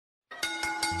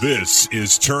This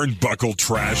is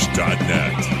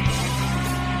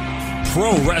TurnbuckleTrash.net.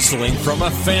 Pro wrestling from a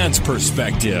fan's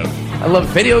perspective. I love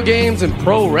video games and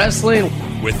pro wrestling.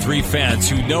 With three fans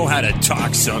who know how to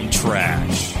talk some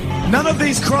trash. None of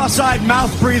these cross-eyed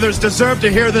mouth breathers deserve to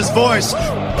hear this voice.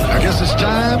 I guess it's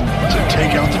time to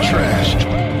take out the trash.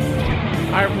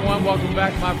 Hi, everyone. Welcome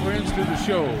back, my friends, to the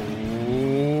show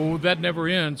that never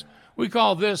ends. We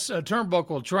call this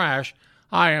Turnbuckle Trash.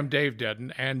 Hi, I'm Dave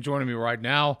Dedden, and joining me right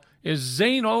now is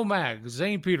Zane O'Mag,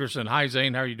 Zane Peterson. Hi,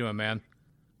 Zane. How are you doing, man?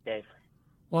 Dave.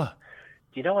 What?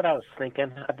 Do you know what I was thinking?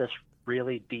 I had this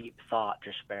really deep thought,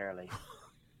 just barely.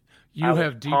 You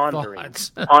have deep thoughts.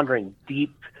 Pondering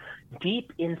deep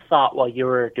in thought while you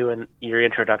were doing your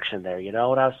introduction there. You know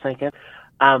what I was thinking?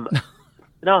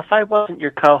 If I wasn't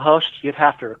your co-host, you'd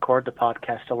have to record the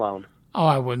podcast alone. Oh,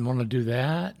 I wouldn't want to do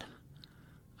that.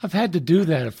 I've had to do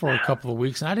that for a couple of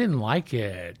weeks, and I didn't like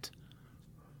it.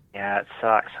 Yeah, it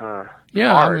sucks, huh?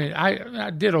 Yeah, Hard. I mean,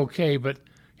 I did okay, but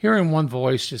hearing one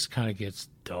voice just kind of gets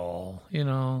dull, you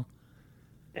know?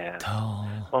 Yeah. Dull.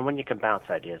 Well, when you can bounce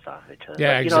ideas off each other.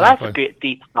 Yeah, but, exactly. That's a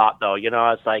deep thought, though.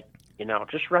 I was like,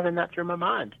 just running that through my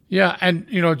mind. Yeah, and,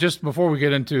 just before we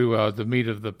get into the meat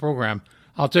of the program,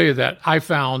 I'll tell you that I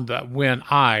found that when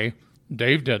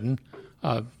Dave didn't,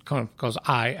 because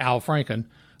Al Franken,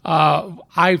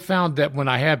 I found that when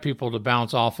I had people to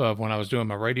bounce off of when I was doing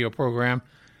my radio program,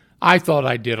 I thought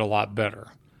I did a lot better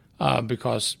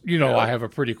because, I have a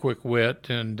pretty quick wit,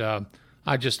 and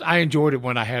I enjoyed it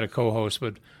when I had a co-host,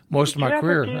 but most of my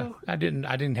career, I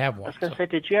didn't have one. I was going to say,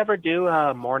 did you ever do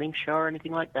a morning show or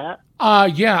anything like that?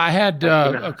 Yeah, I had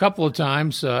a couple of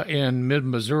times in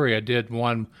mid-Missouri. I did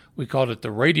one, we called it the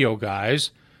Radio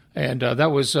Guys, and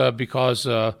that was because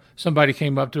somebody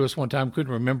came up to us one time,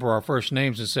 couldn't remember our first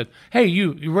names, and said, "Hey,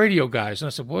 you Radio Guys." And I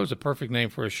said, well, it was a perfect name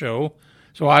for a show.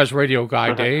 So I was Radio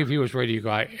Guy Dave, he was Radio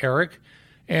Guy Eric,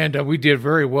 and we did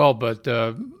very well, but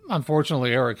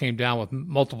unfortunately Eric came down with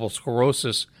multiple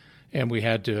sclerosis, and we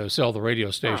had to sell the radio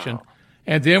station. Oh.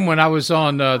 And then when I was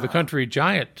on the Country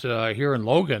Giant here in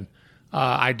Logan,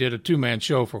 I did a two-man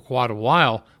show for quite a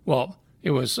while. Well,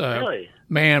 it was a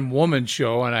man-woman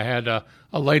show, and I had a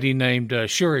lady named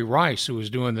Sherry Rice who was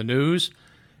doing the news.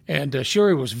 And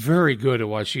Sherry was very good at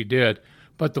what she did.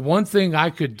 But the one thing I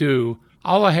could do,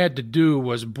 all I had to do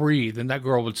was breathe, and that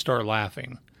girl would start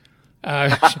laughing.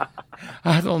 I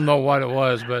don't know what it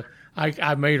was, but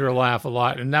I made her laugh a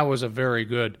lot, and that was a very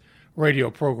good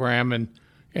radio program.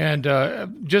 And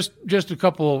just a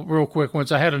couple real quick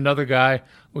ones. I had another guy,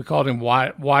 we called him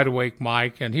Wide Awake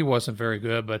Mike, and he wasn't very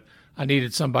good, but I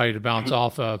needed somebody to bounce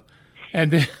off of.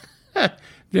 And then,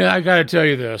 then I got to tell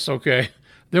you this, okay?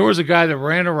 There was a guy that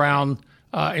ran around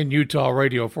in Utah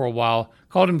radio for a while,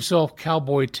 called himself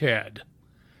Cowboy Ted.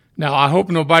 Now, I hope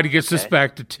nobody gets this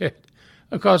back to Ted,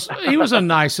 because he was a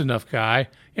nice enough guy,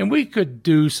 and we could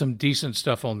do some decent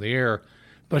stuff on the air,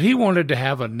 but he wanted to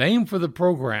have a name for the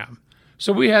program.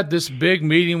 So we had this big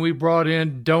meeting. We brought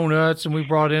in donuts, and we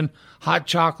brought in hot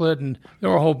chocolate, and there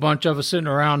were a whole bunch of us sitting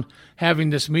around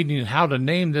having this meeting on how to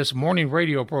name this morning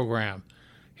radio program.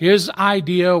 His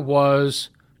idea was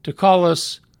to call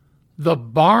us the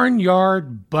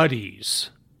Barnyard Buddies.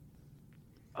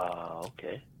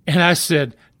 Okay. And I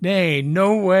said, nay,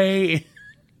 no way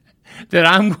that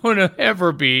I'm going to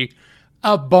ever be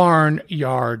a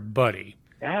barnyard buddy.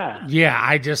 Yeah. Yeah,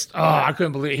 I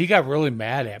couldn't believe it. He got really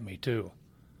mad at me, too,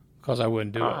 because I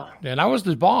wouldn't do it. And I was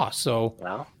the boss,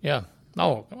 so, yeah.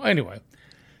 Oh, anyway.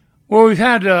 Well, we've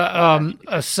had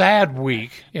a sad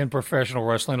week in professional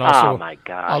wrestling. Also, oh my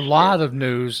gosh, a lot of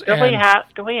news. Do we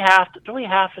have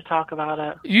to talk about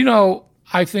it?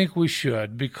 I think we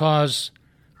should, because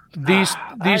these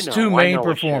two main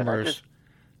performers,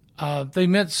 they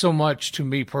meant so much to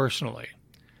me personally.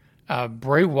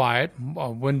 Bray Wyatt,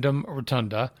 Wyndham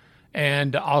Rotunda,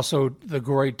 and also the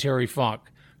great Terry Funk,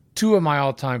 two of my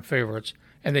all-time favorites,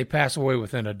 and they pass away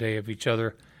within a day of each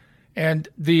other. And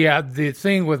the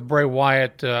thing with Bray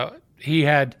Wyatt, he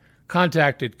had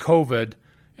contacted COVID,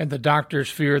 and the doctors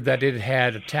feared that it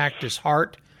had attacked his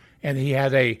heart, and he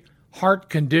had a heart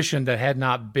condition that had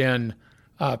not been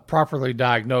properly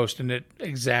diagnosed, and it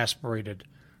exasperated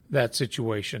that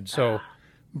situation. So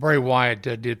Bray Wyatt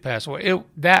did pass away.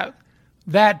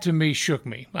 That to me shook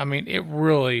me. I mean, it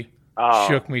really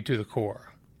shook me to the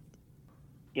core.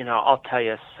 I'll tell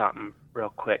you something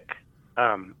real quick.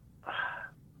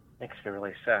 Makes me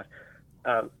really sad.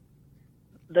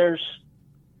 There's,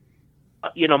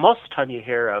 most of the time you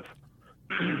hear of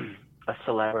a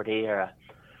celebrity or a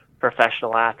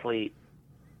professional athlete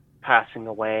passing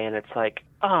away, and it's like,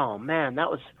 oh man,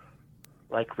 that was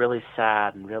like really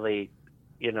sad and really,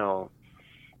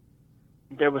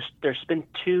 there's been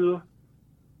two,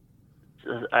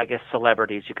 I guess,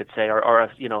 celebrities you could say,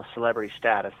 or celebrity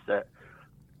status that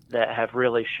have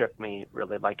really shook me,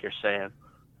 really, like you're saying,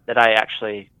 that I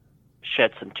actually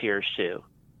shed some tears to.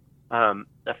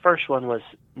 The first one was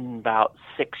about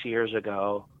 6 years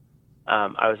ago.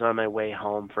 I was on my way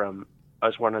home I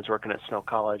was working at Snow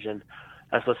College, and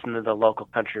I was listening to the local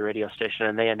country radio station,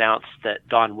 and they announced that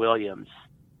Don Williams,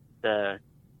 Don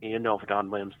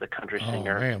Williams, the country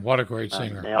singer. Oh man, what a great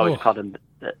singer! They always called him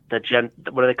what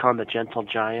do they call him? The Gentle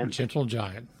Giant. Gentle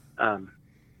Giant.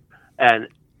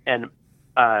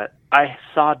 I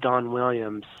saw Don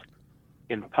Williams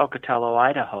in Pocatello,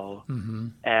 Idaho,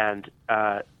 and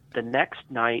the next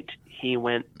night he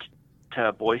went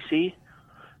to Boise,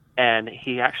 and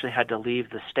he actually had to leave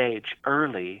the stage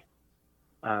early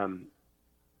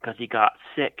because he got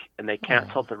sick, and they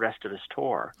canceled the rest of his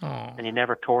tour, and he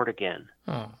never toured again.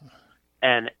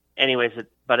 And anyways,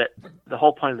 the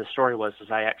whole point of the story was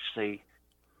I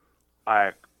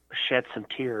shed some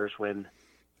tears when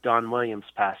Don Williams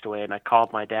passed away, and I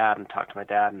called my dad and talked to my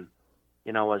dad, and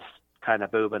was kind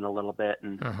of boobing a little bit.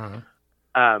 And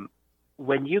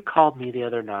when you called me the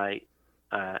other night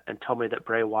and told me that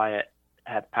Bray Wyatt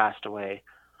had passed away,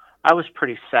 I was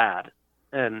pretty sad,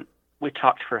 and we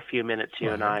talked for a few minutes, you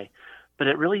and I, but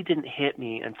it really didn't hit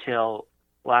me until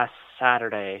last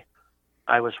Saturday.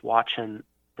 I was watching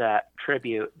that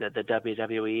tribute that the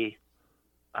WWE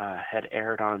had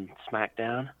aired on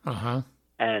SmackDown,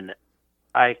 and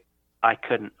I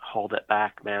couldn't hold it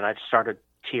back, man. I started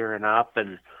tearing up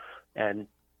and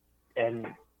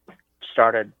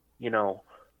started,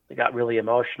 I got really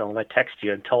emotional, and I texted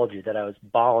you and told you that I was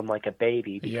bawling like a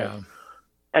baby. Because,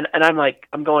 and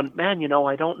I'm going, man,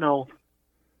 I don't know.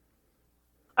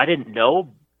 I didn't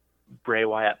know Bray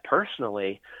Wyatt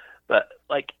personally, but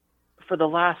for the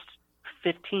last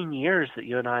 15 years that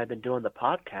you and I have been doing the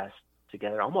podcast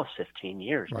together, almost 15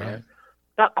 years, man.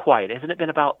 Not quite. Has it been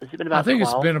about I think 12?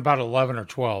 It's been about 11 or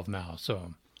 12 now.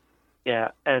 So.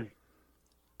 Yeah, and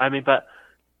but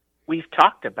we've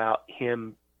talked about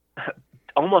him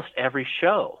almost every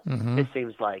show. It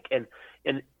seems like, and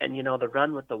the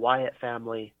run with the Wyatt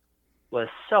family was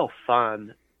so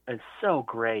fun and so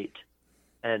great,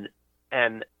 and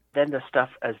then the stuff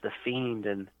as the Fiend,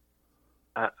 and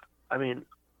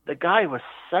the guy was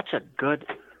such a good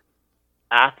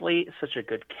athlete, such a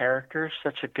good character,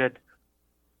 such a good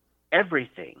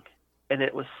everything, and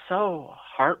it was so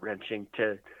heart-wrenching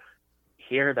to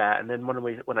hear that. And then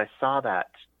when I saw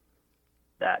that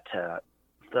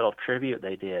little tribute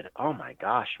they did, oh my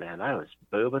gosh, man, I was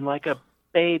boobing like a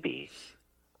baby.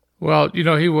 Well,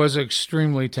 he was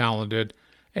extremely talented,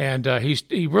 and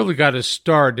he really got his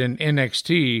start in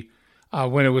NXT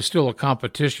when it was still a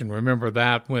competition. Remember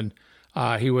that, when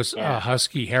he was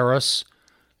Husky Harris,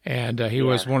 and he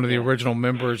was one of the original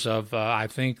members of I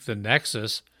think the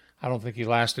Nexus. I don't think he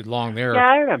lasted long there. Yeah,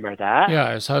 I remember that.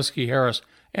 Yeah, it's Husky Harris.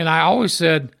 And I always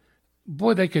said,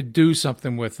 boy, they could do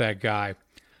something with that guy.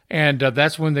 And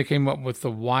that's when they came up with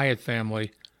the Wyatt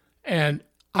family. And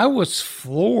I was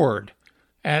floored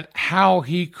at how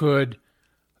he could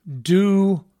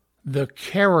do the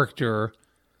character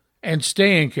and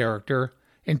stay in character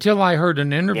until I heard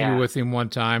an interview with him one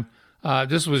time.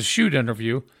 This was a shoot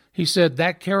interview. He said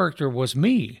that character was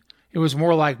me. It was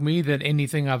more like me than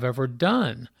anything I've ever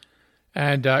done.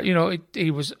 And,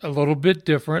 he was a little bit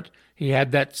different. He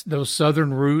had those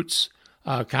Southern roots,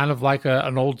 kind of like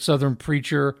an old Southern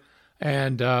preacher,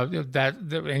 and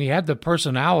and he had the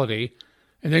personality.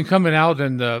 And then coming out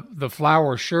in the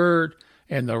flower shirt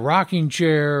and the rocking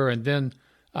chair, and then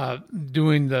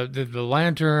doing the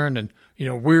lantern, and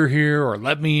we're here, or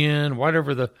let me in,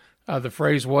 whatever the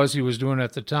phrase was he was doing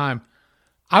at the time.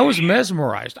 I was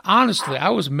mesmerized. Honestly, I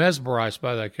was mesmerized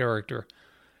by that character.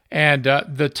 And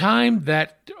the time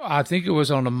that, I think it was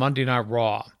on a Monday Night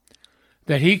Raw,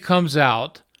 that he comes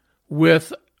out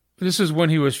with, this is when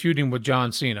he was feuding with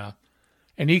John Cena,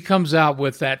 and he comes out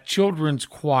with that children's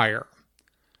choir.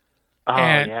 Oh,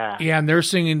 and they're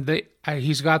singing,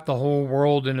 he's got the whole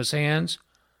world in his hands.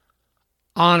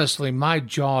 Honestly, my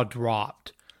jaw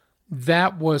dropped.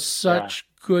 That was such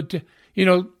good,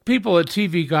 people at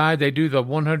TV Guide, they do the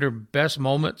 100 best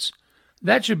moments.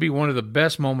 That should be one of the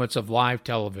best moments of live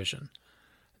television.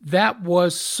 That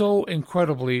was so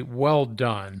incredibly well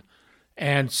done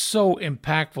and so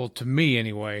impactful to me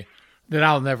anyway that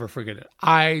I'll never forget it.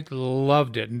 I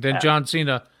loved it. And then John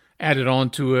Cena added on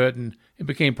to it, and it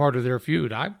became part of their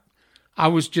feud. I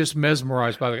was just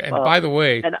mesmerized by it. And by the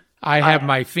way, I have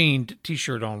my Fiend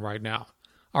t-shirt on right now.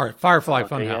 All right, Firefly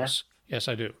Funhouse. Yes,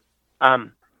 I do. I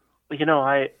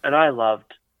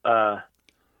loved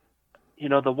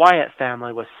the Wyatt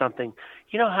family was something.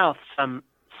 You know how some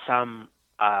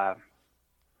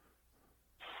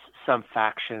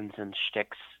factions and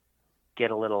shticks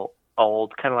get a little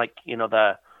old, kind of like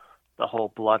the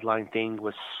whole bloodline thing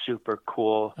was super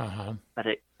cool, but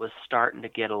it was starting to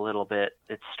get a little bit.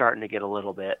 It's starting to get a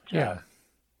little bit.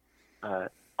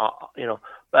 But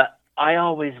I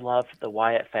always loved the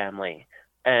Wyatt family,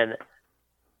 and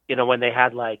when they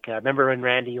had remember when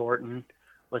Randy Orton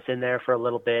was in there for a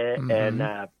little bit,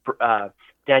 and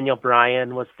Daniel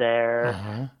Bryan was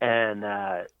there, and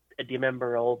do you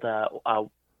remember old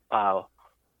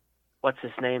what's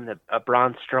his name?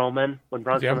 Braun Strowman, when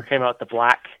Braun Strowman came out with the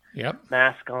black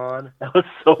mask on. That was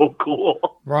so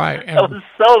cool. Right. That was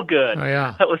so good. Oh,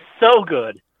 yeah. That was so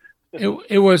good.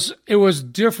 It was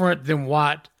different than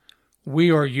what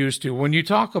we are used to. When you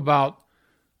talk about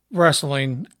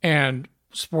wrestling and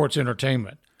sports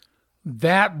entertainment,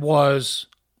 that was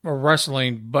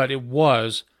wrestling, but it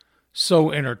was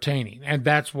so entertaining. And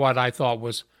that's what I thought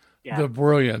was the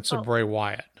brilliance of Bray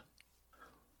Wyatt.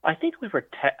 I think we were,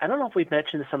 I don't know if we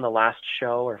mentioned this on the last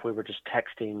show or if we were just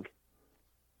texting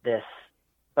this,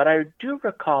 but I do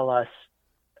recall us,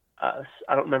 I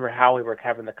don't remember how we were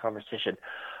having the conversation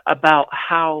about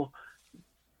how,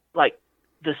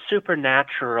 the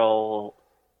supernatural,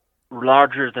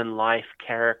 larger-than-life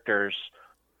characters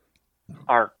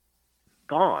are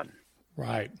gone.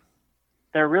 Right.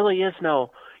 There really is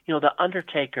no, The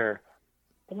Undertaker.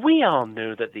 We all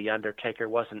knew that The Undertaker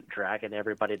wasn't dragging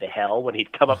everybody to hell when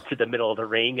he'd come up to the middle of the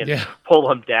ring and pull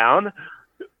them down.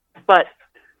 But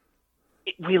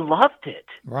we loved it.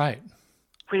 Right.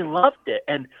 We loved it.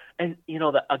 And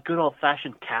a good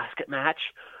old-fashioned casket match,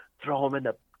 throw him in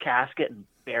the casket and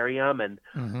bury him.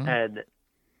 And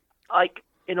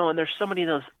there's so many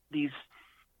of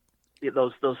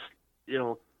those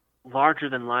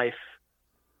larger-than-life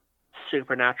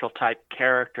supernatural type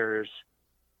characters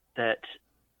that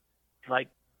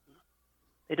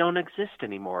they don't exist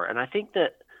anymore. And I think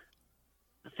that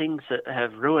the things that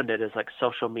have ruined it is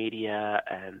social media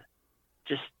and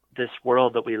just this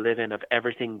world that we live in of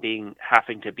everything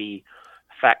having to be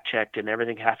fact checked and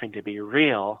everything having to be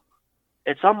real.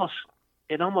 It almost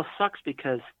sucks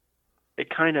because it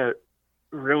kind of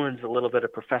ruins a little bit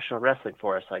of professional wrestling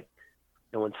for us.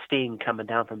 When Sting coming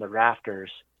down from the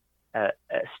rafters,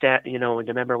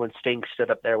 remember when Sting stood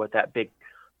up there with that big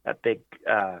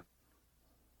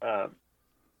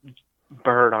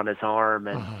bird on his arm,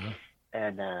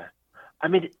 and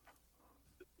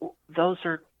those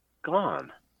are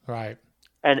gone. Right.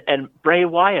 And Bray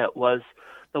Wyatt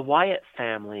the Wyatt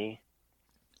family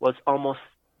was almost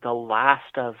the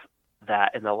last of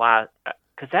that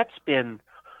because that's been,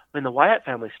 the Wyatt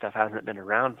family stuff hasn't been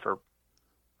around for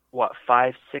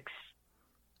 5-6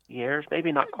 years,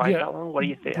 maybe not quite that long. What do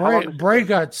you think? Bray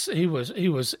he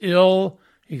was ill,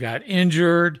 he got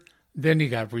injured, then he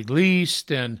got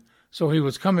released, and so he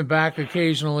was coming back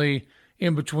occasionally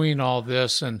in between all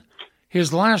this. And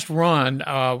his last run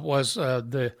was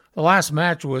the last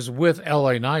match was with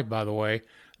LA Knight, by the way,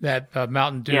 that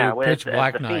Mountain Dew Pitch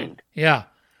Black Night. Fiend. Yeah,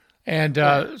 and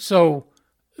so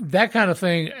that kind of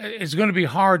thing is going to be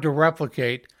hard to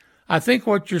replicate. I think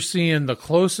what you're seeing the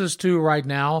closest to right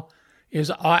now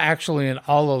is actually in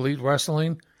All Elite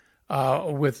Wrestling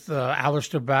with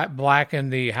Aleister Black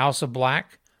and the House of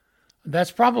Black.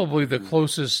 That's probably the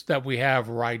closest that we have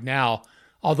right now,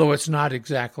 although it's not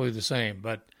exactly the same.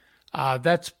 But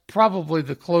that's probably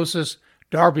the closest.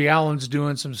 Darby Allin's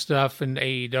doing some stuff in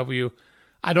AEW.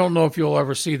 I don't know if you'll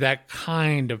ever see that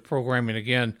kind of programming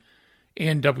again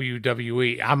in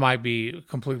WWE. I might be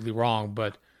completely wrong,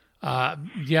 but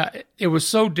it was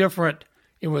so different.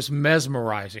 It was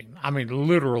mesmerizing. I mean,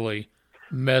 literally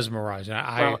mesmerizing.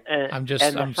 I'm sad.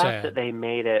 And the fact that they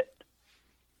made it,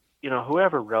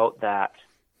 whoever wrote that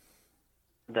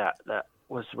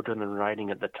was doing the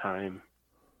writing at the time.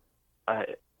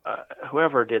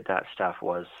 Whoever did that stuff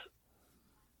was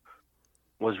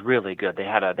really good. They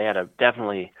had a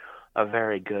definitely a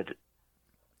very good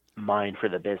mind for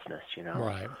the business,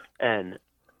 Right. And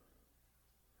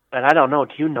I don't know.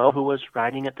 Do you know who was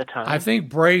writing at the time? I think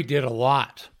Bray did a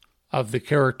lot of the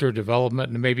character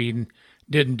development, and maybe he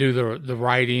didn't do the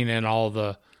writing and all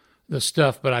the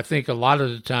stuff. But I think a lot of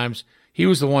the times he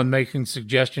was the one making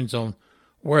suggestions on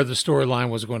where the storyline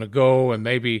was going to go, and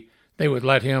maybe they would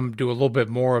let him do a little bit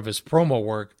more of his promo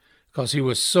work because he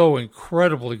was so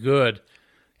incredibly good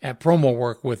at promo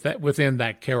work within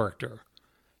that character.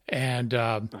 And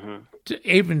to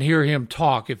even hear him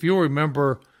talk, if you'll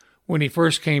remember when he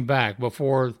first came back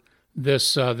before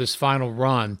this final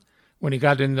run, when he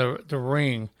got in the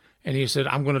ring, And he said,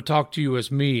 I'm going to talk to you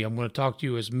as me. I'm going to talk to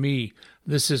you as me.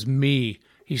 This is me.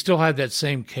 He still had that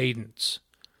same cadence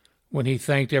when he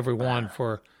thanked everyone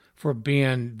for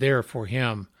being there for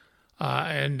him.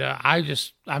 I'm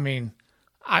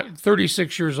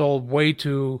 36 years old, way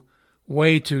too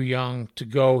young to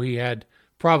go. He had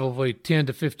probably 10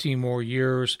 to 15 more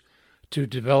years to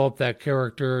develop that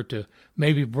character, to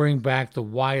maybe bring back the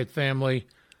Wyatt family.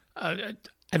 I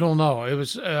don't know. It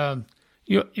was,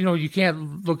 you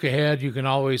can't look ahead. You can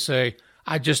always say,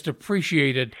 I just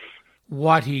appreciated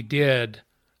what he did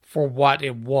for what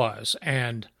it was.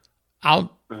 And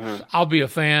I'll be a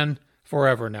fan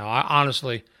forever now.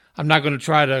 I'm not going to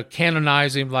try to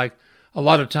canonize him like a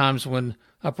lot of times when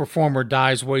a performer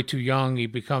dies way too young, he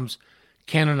becomes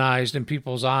canonized in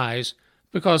people's eyes,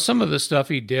 because some of the stuff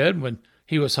he did when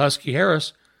he was Husky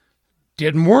Harris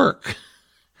didn't work.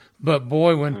 But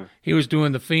boy, when he was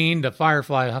doing The Fiend, the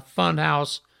Firefly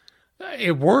Funhouse,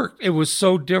 it worked. It was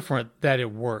so different that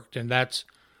it worked. And that's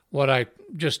what I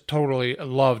just totally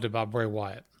loved about Bray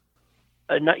Wyatt.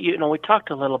 We talked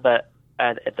a little bit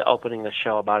at the opening of the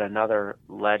show about another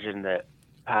legend that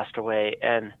passed away.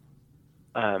 And,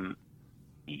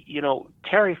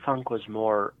 Terry Funk was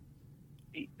more...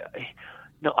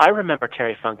 I remember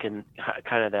Terry Funk in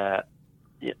kind of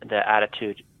the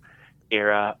Attitude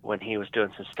era when he was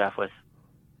doing some stuff with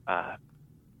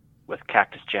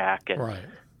Cactus Jack,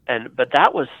 but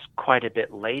that was quite a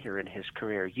bit later in his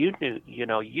career. You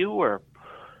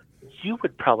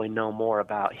would probably know more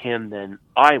about him than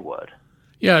I would.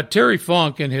 Yeah, Terry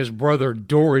Funk and his brother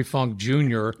Dory Funk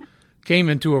Jr. came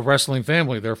into a wrestling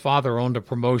family. Their father owned a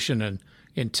promotion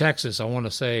in Texas. I want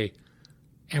to say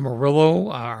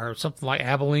Amarillo or something like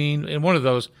Abilene, in one of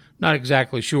those, not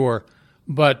exactly sure.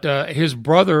 But his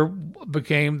brother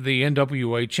became the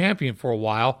NWA champion for a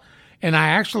while, and I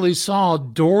actually saw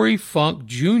Dory Funk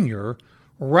Jr.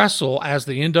 wrestle as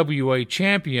the NWA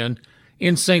champion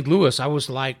in St. Louis. I was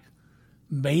like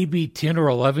maybe 10 or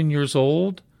 11 years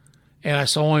old, and I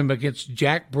saw him against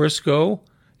Jack Briscoe.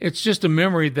 It's just a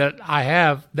memory that I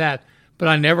have that, but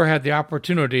I never had the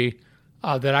opportunity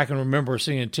that I can remember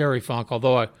seeing Terry Funk,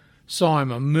 although I saw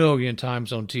him a million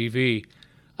times on TV.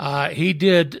 He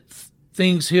did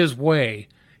things his way,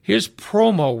 his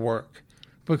promo work,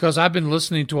 because I've been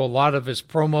listening to a lot of his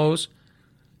promos.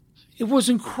 It was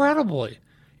incredibly.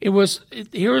 Here's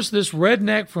this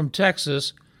redneck from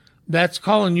Texas that's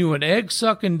calling you an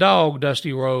egg-sucking dog,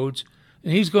 Dusty Rhodes,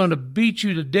 and he's going to beat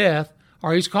you to death,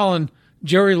 or he's calling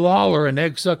Jerry Lawler an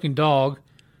egg-sucking dog,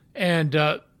 and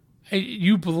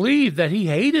you believe that he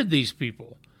hated these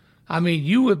people. I mean,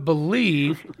 you would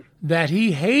believe that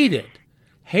he hated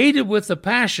with a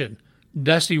passion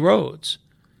Dusty Rhodes.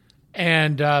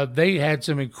 And they had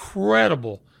some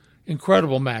incredible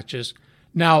matches.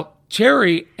 Now,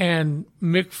 Terry and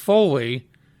Mick Foley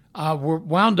were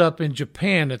wound up in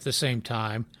Japan at the same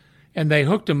time, and they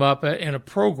hooked him up in a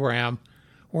program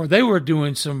where they were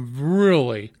doing some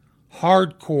really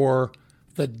hardcore,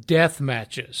 the death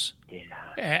matches. Yeah.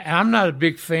 And I'm not a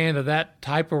big fan of that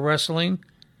type of wrestling,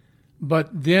 but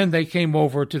then they came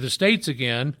over to the States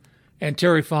again, and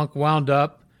Terry Funk wound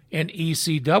up in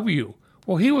ECW.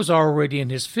 Well, he was already in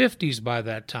his 50s by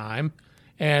that time,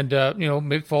 and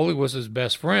Mick Foley was his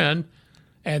best friend,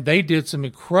 and they did some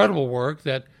incredible work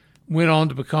that went on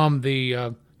to become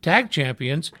the tag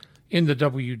champions in the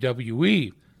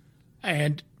WWE.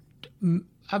 And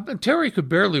Terry could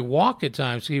barely walk at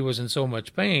times. He was in so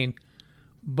much pain,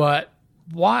 but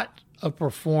what a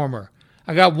performer.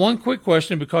 I got one quick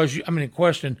question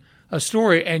a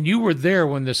story, and you were there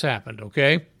when this happened,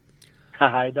 okay?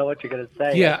 I know what you're going to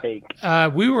say, yeah. I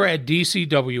think. We were at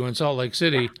DCW in Salt Lake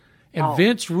City, and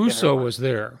Vince Russo was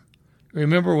there.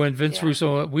 Remember when Vince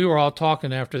Russo, we were all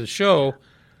talking after the show,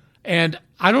 and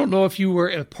I don't know if you were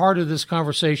a part of this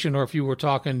conversation or if you were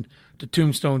talking to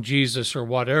Tombstone Jesus or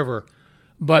whatever,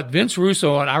 but Vince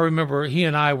Russo, and I remember he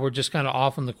and I were just kind of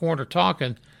off in the corner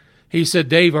talking. He said,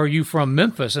 "Dave, are you from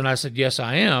Memphis?" And I said, "Yes,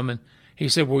 I am." And he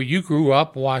said, "Well, you grew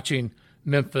up watching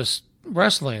Memphis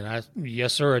wrestling."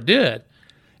 Yes, sir, I did.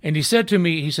 And he said to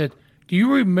me, "Do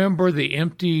you remember the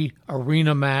empty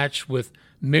arena match with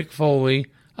Mick Foley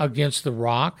against The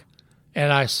Rock?"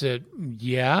 And I said,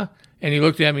 "Yeah." And he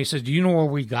looked at me and said, "Do you know where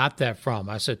we got that from?"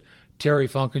 I said, "Terry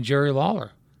Funk and Jerry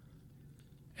Lawler."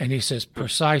 And he says,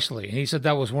 "Precisely." And he said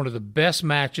that was one of the best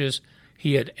matches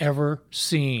he had ever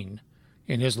seen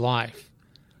in his life.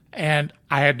 And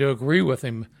I had to agree with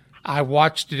him. I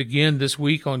watched it again this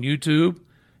week on YouTube,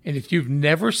 and if you've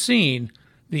never seen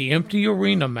the empty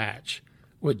arena match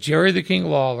with Jerry the King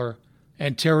Lawler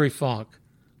and Terry Funk,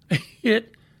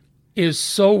 it is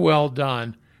so well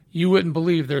done. you wouldn't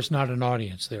believe there's not an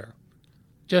audience there.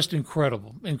 Just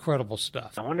incredible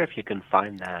stuff. I wonder if you can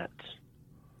find that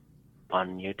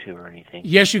on YouTube or anything.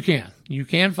 Yes, you can. You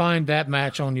can find that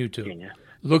match on YouTube. Yeah.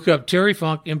 Look up Terry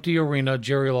Funk, Empty Arena,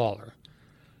 Jerry Lawler.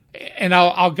 And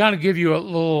I'll kind of give you a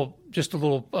little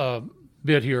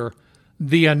bit here.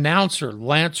 The announcer,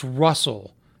 Lance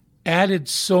Russell, added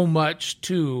so much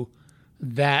to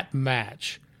that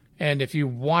match. And if you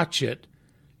watch it,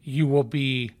 you will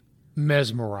be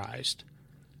mesmerized.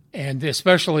 And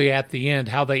especially at the end,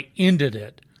 how they ended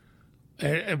it.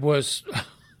 It was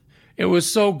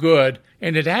so good.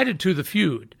 And it added to the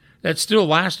feud that still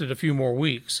lasted a few more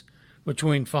weeks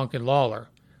between Funk and Lawler.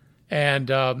 And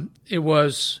it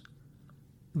was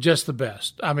just the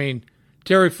best. I mean,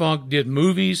 Terry Funk did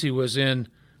movies. He was in,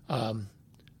 what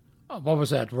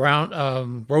was that,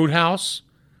 Roadhouse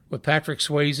with Patrick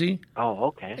Swayze. Oh,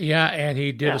 okay. Yeah, and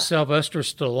he did a Sylvester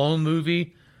Stallone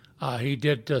movie. He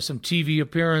did some TV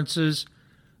appearances.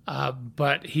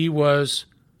 But he was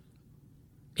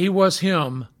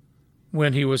him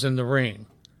when he was in the ring.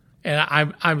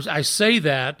 And I say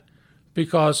that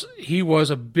because he was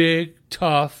a big,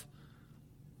 tough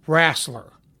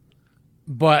wrestler.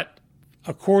 But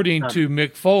according to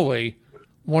Mick Foley,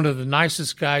 one of the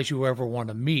nicest guys you ever want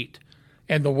to meet.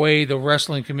 And the way the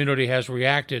wrestling community has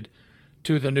reacted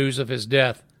to the news of his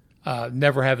death,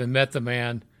 never having met the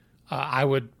man, I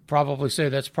would probably say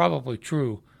that's probably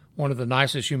true. One of the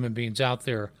nicest human beings out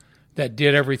there that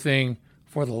did everything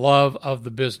for the love of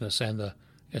the business and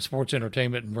sports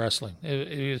entertainment and wrestling.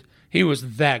 He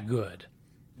was that good.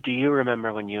 Do you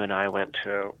remember when you and I went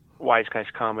to Wise Guys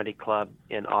Comedy Club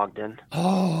in Ogden?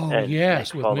 Oh,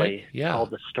 yes. Mick Foley told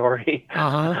the story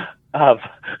Uh-huh. of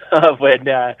when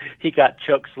he got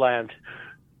chokeslammed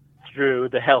through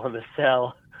the Hell in the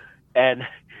Cell. And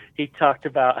he talked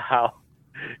about how,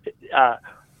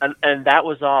 and that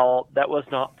was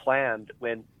not planned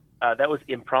when, that was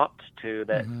impromptu,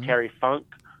 that Terry Funk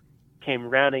came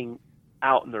running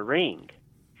out in the ring.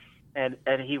 And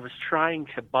he was trying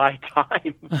to buy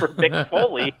time for Mick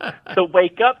Foley to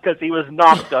wake up because he was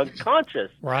knocked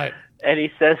unconscious. Right. And he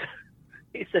says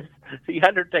the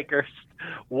Undertaker's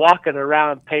walking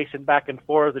around, pacing back and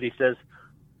forth, and he says,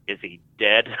 "Is he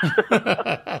dead?"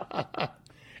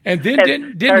 And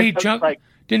then didn't he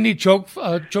choke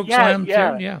slam?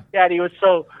 Yeah. And he was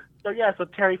so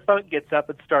Terry Funk gets up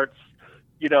and starts,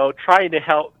 trying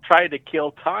to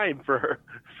kill time for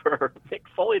Mick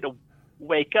Foley to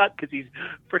wake up because he's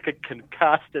freaking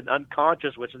concussed and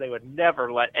unconscious, which they would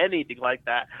never let anything like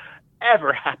that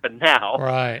ever happen now.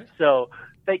 Right. So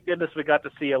thank goodness we got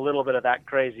to see a little bit of that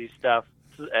crazy stuff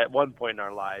at one point in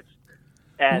our lives.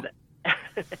 And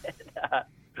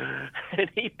and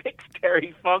he picks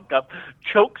Terry Funk up,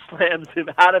 choke slams him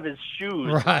out of his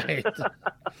shoes. Right.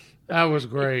 That was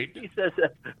great. He says,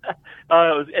 it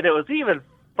was even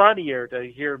funnier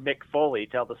to hear Mick Foley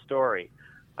tell the story.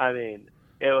 I mean,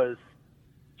 it was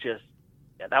just,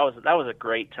 that was a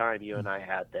great time you and I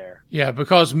had there. Yeah,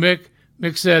 because Mick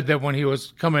said that when he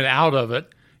was coming out of it,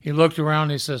 he looked around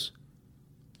and he says,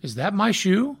 "Is that my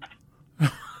shoe?"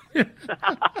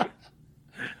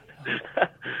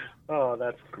 Oh,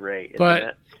 that's great.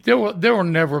 But there will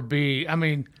never be, I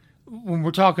mean, when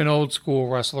we're talking old school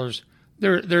wrestlers,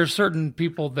 there are certain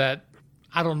people that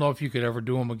I don't know if you could ever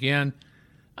do them again.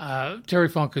 Terry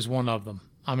Funk is one of them.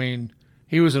 I mean,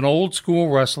 he was an old school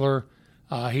wrestler.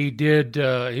 He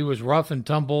was rough and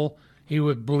tumble. He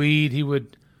would bleed. He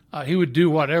would do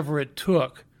whatever it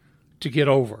took to get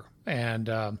over. And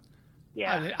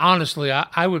honestly,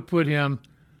 I would put him.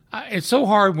 It's so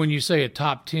hard when you say a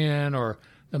top 10 or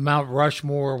the Mount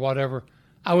Rushmore or whatever.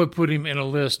 I would put him in a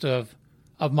list of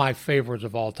my favorites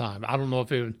of all time. I don't know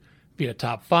if it would be a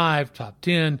top 5, top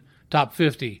 10, top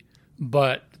 50,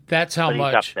 but that's how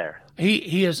much he's up there.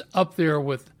 He is up there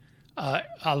with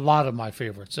a lot of my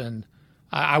favorites. And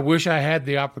I wish I had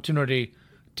the opportunity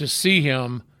to see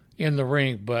him in the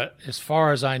ring, but as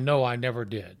far as I know, I never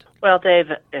did. Well, Dave,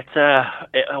 it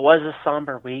was a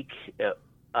somber week.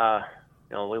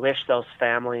 We wish those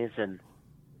families and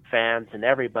fans and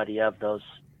everybody of those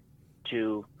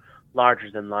two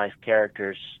larger-than-life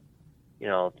characters,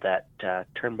 that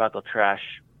Turnbuckle Trash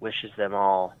wishes them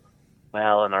all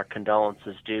well, and our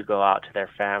condolences do go out to their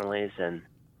families, and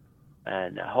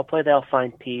hopefully they'll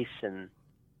find peace and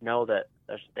know that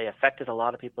they affected a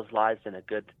lot of people's lives in a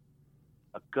good,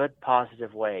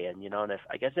 positive way. And and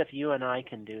if you and I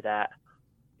can do that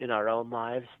in our own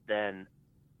lives, then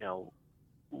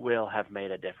we'll have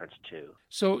made a difference too.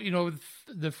 So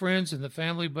the friends and the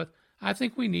family, but I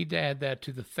think we need to add that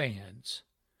to the fans,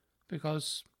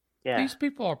 because these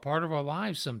people are part of our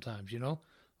lives sometimes.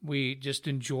 we just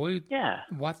enjoy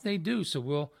what they do. So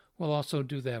we'll also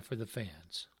do that for the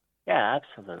fans. Yeah,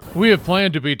 absolutely. We have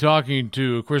planned to be talking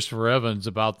to Christopher Evans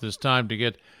about this time to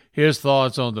get his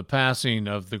thoughts on the passing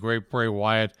of the great Bray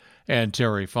Wyatt and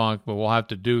Terry Funk, but we'll have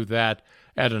to do that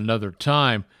at another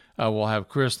time. We'll have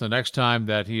Chris the next time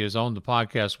that he is on the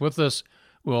podcast with us.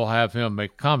 We'll have him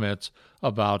make comments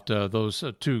about those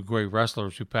two great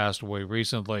wrestlers who passed away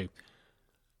recently.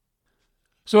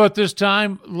 So at this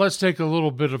time, let's take a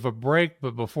little bit of a break,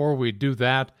 but before we do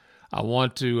that, I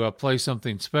want to play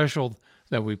something special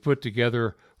that we put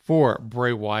together for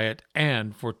Bray Wyatt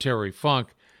and for Terry Funk,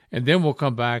 and then we'll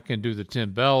come back and do the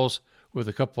 10 bells with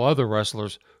a couple other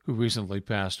wrestlers who recently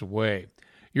passed away.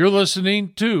 You're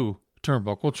listening to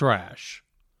Turnbuckle Trash.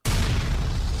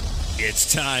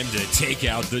 It's time to take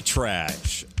out the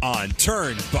trash on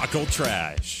Turnbuckle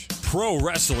Trash. Pro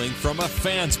wrestling from a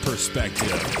fan's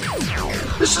perspective.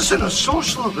 This isn't a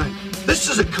social event. This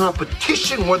is a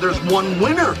competition where there's one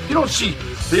winner. You don't see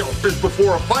the outfits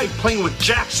before a fight playing with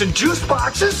Jackson juice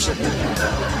boxes.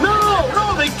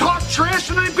 No, they talk trash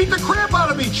and they beat the crap out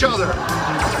of each other.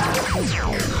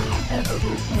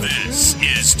 This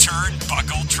is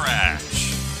Turnbuckle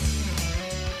Trash.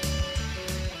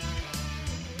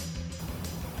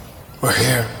 We're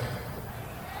here.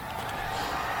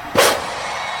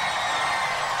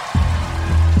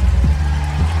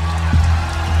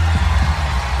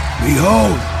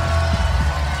 Behold,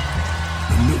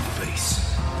 the new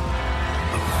face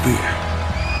of fear.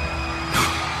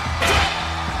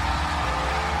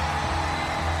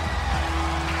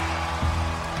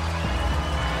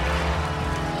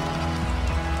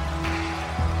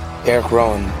 Eric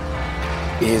Rowan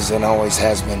is and always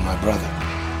has been my brother,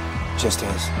 just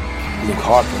as Luke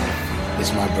Harper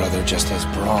is my brother, just as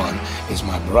Braun is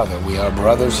my brother. We are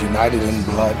brothers united in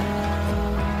blood.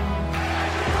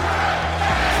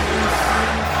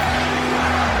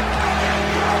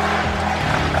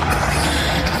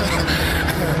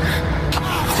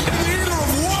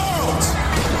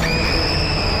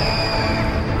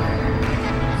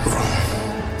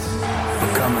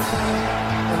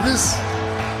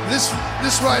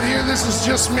 This right here, this is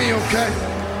just me, okay?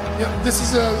 Yeah, this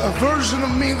is a version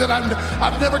of me that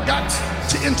I've never got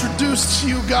to introduce to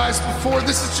you guys before.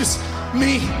 This is just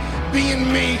me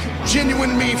being me,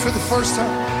 genuine me for the first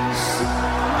time.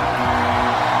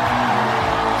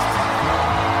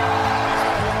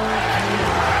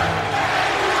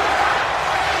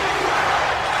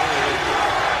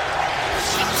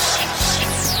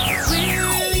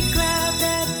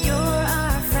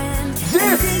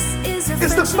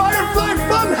 It's the Firefly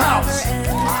Funhouse!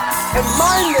 And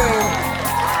my name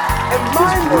is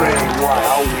Bray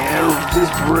Wyatt.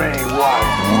 This Bray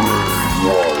Wyatt.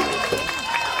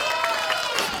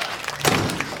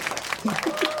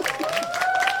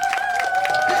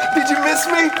 Did you miss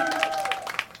me?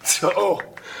 So,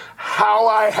 how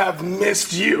I have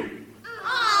missed you.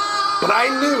 But I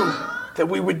knew that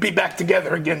we would be back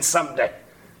together again someday.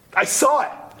 I saw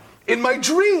it in my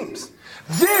dreams.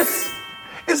 This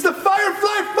is the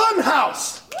Firefly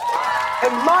Funhouse!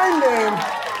 And my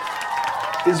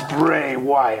name is Bray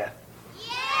Wyatt.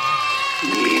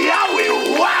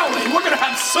 Yowie wowie! We're gonna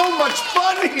have so much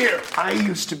fun here! I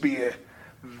used to be a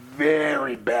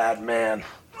very bad man.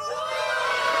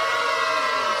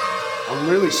 I'm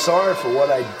really sorry for what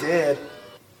I did.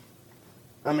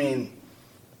 I mean,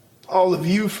 all of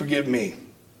you forgive me,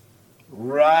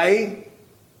 right?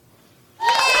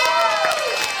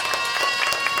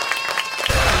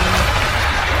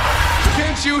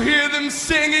 Can't you hear them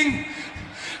singing?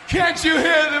 Can't you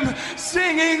hear them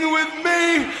singing with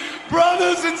me?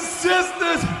 Brothers and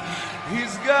sisters,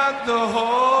 he's got the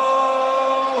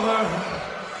whole world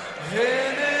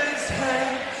in his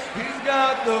hand. He's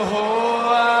got the whole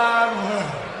wide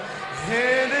world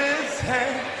in his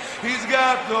hand. He's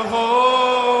got the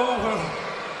whole world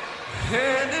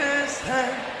in his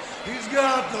hand. He's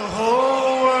got the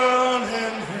whole world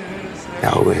in his hand.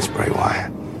 Now, who is Bray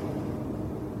Wyatt?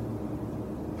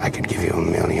 I could give you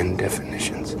 1,000,000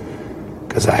 definitions,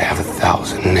 because I have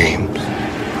 1,000 names.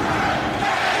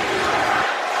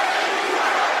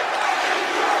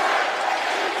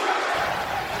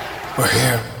 We're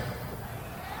here.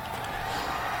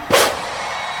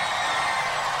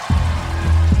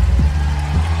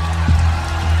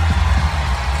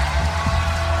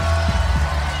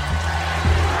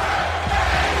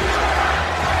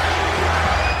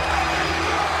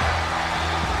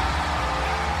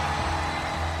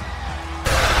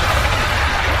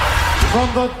 From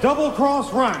the Double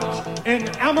Cross Ranch in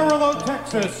Amarillo,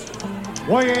 Texas,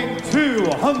 weighing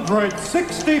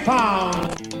 260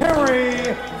 pounds,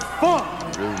 Terry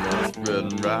Funk. Rumors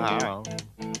spreading round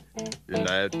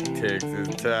that takes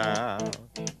its time.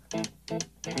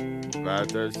 About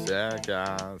to check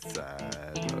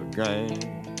outside the game.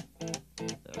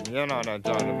 You know what I'm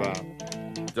talking about.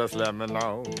 Just let me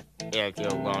know if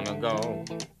you're gonna go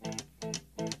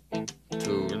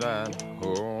to that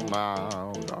home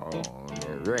out on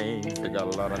the range. They got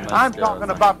a lot of nice I'm talking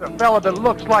about the fella that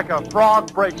looks like a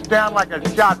frog, breaks down like a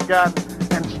shotgun,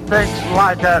 and stinks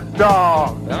like a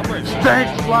dog.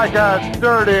 Stinks like a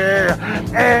dirty,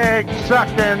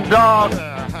 egg-sucking dog.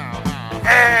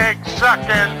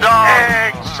 Egg-sucking dog.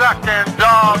 Egg-sucking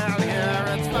dog.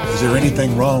 Is there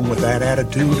anything wrong with that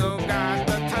attitude?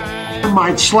 I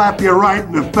might slap you right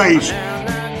in the face.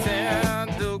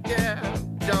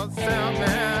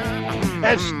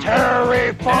 It's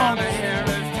Terry Funk.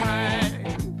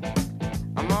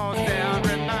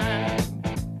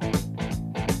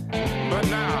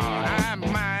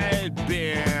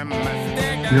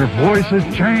 Your voice has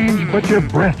changed, but your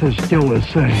breath is still the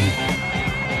same.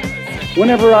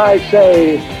 Whenever I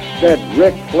say that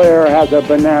Ric Flair has a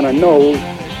banana nose,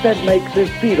 that makes his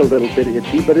feet a little bit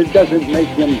itchy, but it doesn't make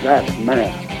him that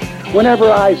mad. Whenever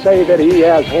I say that he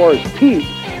has horse teeth,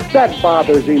 that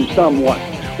bothers him somewhat.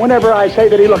 Whenever I say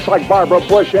that he looks like Barbara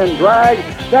Bush in drag,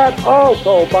 that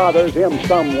also bothers him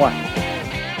somewhat.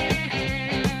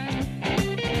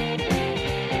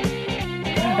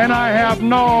 And I have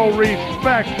no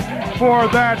respect for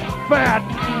that fat,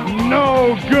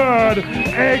 no good,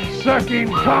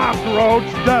 egg-sucking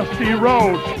cockroach, Dusty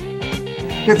Rhodes.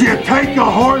 If you take a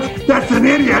horse that's an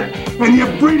idiot and you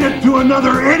breed it to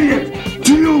another idiot,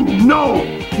 do you know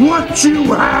what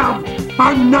you have?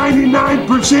 I'm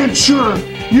 99% sure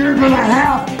you're gonna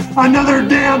have another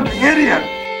damn idiot.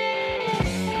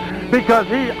 Because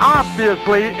he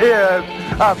obviously is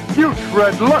a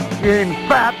putrid-looking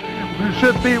fat who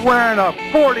should be wearing a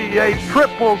 48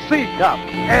 triple C cup.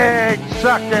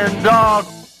 Egg-sucking dog.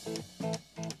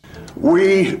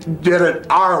 We did it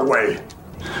our way.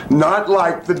 Not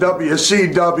like the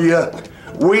WCW.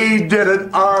 We did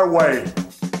it our way.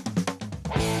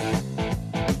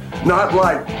 Not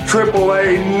like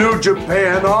AAA, New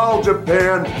Japan, All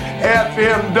Japan,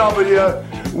 FMW.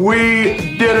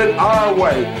 We did it our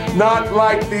way. Not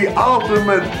like the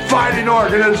ultimate fighting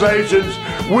organizations.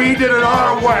 We did it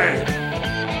our way.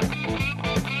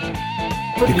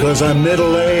 Because I'm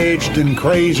middle-aged and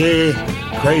crazy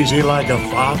like a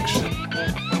fox.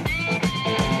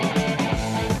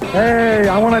 Hey,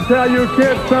 I want to tell you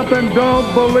kids something.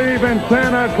 Don't believe in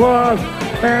Santa Claus.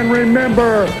 And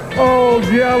remember, Old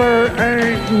Yeller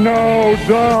ain't no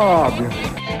dog.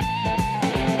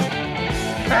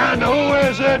 And who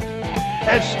is it?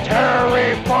 It's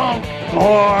Terry Funk.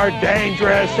 More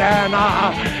dangerous than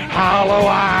a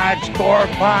hollow-eyed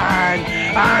scorpion.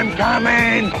 I'm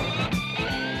coming.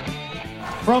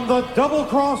 From the Double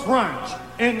Cross Ranch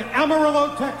in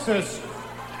Amarillo, Texas,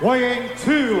 weighing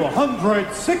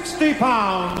 260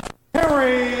 pounds,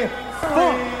 Terry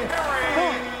Funk.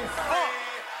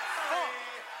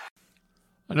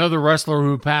 Another wrestler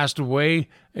who passed away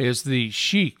is the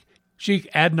Sheik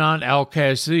Adnan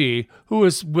Al-Kazi, who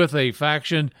was with a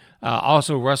faction,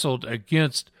 also wrestled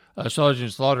against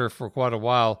Sergeant Slaughter for quite a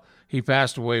while. He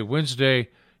passed away Wednesday.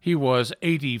 He was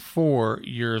 84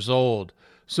 years old.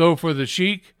 So for the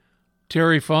Sheik,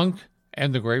 Terry Funk,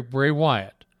 and the great Bray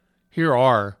Wyatt, here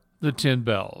are the 10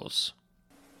 bells.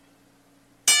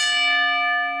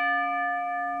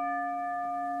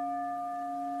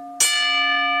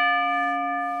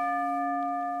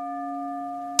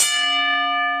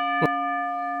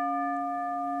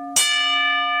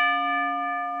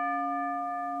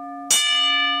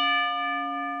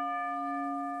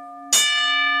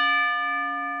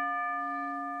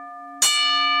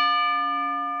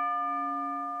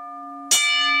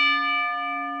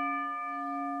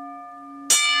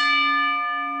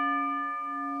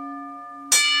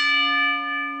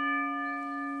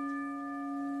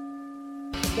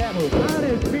 On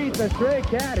his feet, the stray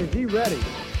cat. Is he ready?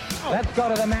 Let's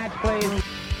go to the match, please.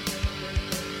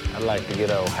 I'd like to get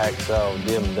old Hacksaw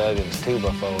Jim Duggan's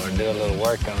 2x4 and do a little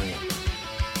work on you.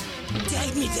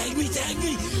 Tag me,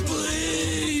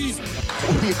 please!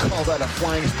 What do you call that, a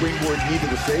flying springboard knee to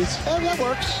the face? Oh, that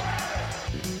works.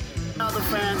 All the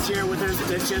fans here with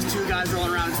there's just two guys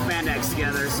rolling around in spandex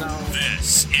together, so...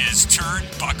 This is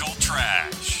Turnbuckle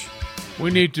Trash. We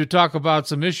need to talk about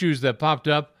some issues that popped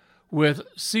up with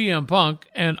CM Punk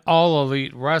and All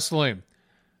Elite Wrestling.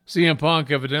 CM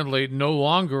Punk evidently no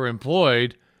longer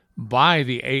employed by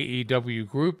the AEW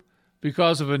group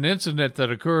because of an incident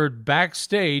that occurred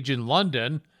backstage in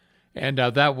London, and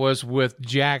that was with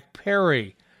Jack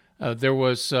Perry. There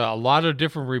was a lot of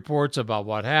different reports about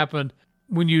what happened.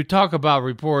 When you talk about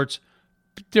reports,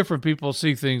 different people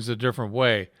see things a different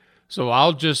way. So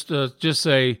I'll just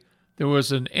say there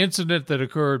was an incident that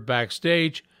occurred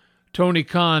backstage. Tony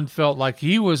Khan felt like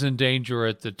he was in danger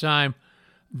at the time.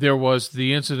 There was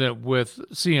the incident with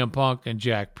CM Punk and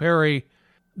Jack Perry.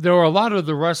 There were a lot of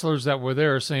the wrestlers that were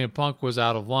there saying Punk was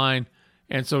out of line,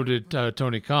 and so did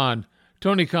Tony Khan.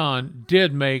 Tony Khan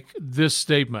did make this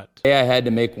statement. Today I had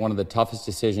to make one of the toughest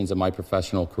decisions of my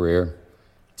professional career.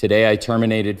 Today I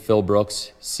terminated Phil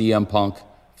Brooks, CM Punk,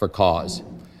 for cause.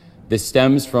 This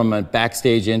stems from a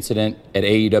backstage incident at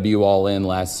AEW All In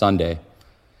last Sunday.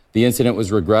 The incident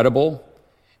was regrettable,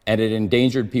 and it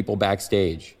endangered people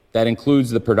backstage. That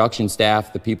includes the production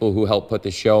staff, the people who help put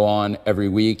the show on every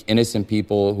week, innocent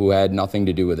people who had nothing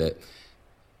to do with it.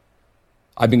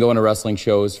 I've been going to wrestling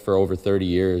shows for over 30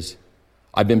 years.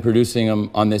 I've been producing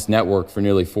them on this network for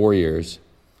nearly 4 years.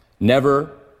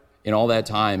 Never in all that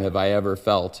time have I ever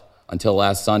felt, until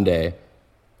last Sunday,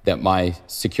 that my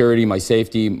security, my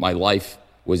safety, my life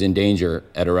was in danger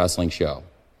at a wrestling show.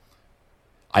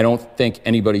 I don't think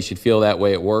anybody should feel that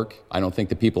way at work. I don't think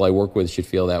the people I work with should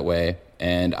feel that way.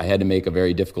 And I had to make a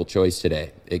very difficult choice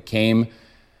today. It came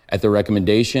at the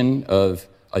recommendation of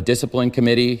a discipline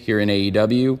committee here in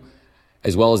AEW,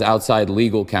 as well as outside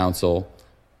legal counsel,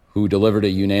 who delivered a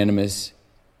unanimous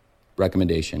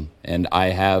recommendation. And I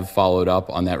have followed up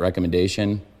on that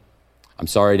recommendation. I'm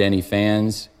sorry to any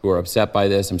fans who are upset by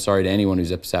this. I'm sorry to anyone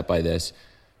who's upset by this.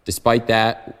 Despite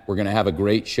that, we're going to have a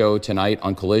great show tonight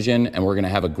on Collision, and we're going to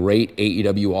have a great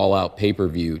AEW All Out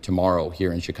pay-per-view tomorrow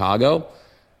here in Chicago.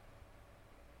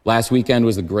 Last weekend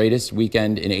was the greatest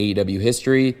weekend in AEW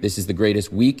history. This is the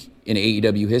greatest week in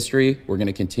AEW history. We're going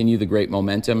to continue the great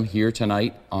momentum here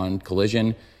tonight on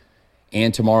Collision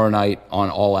and tomorrow night on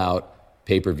All Out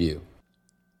pay-per-view.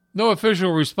 No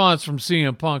official response from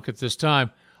CM Punk at this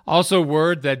time. Also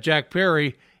word that Jack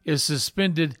Perry is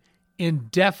suspended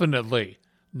indefinitely.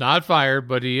 Not fired,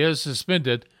 but he is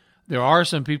suspended. There are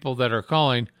some people that are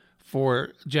calling for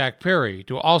Jack Perry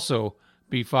to also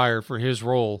be fired for his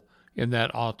role in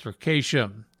that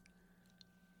altercation.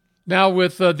 Now,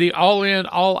 with the All In,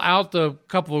 All Out, the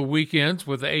couple of weekends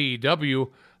with AEW,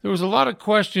 there was a lot of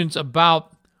questions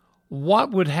about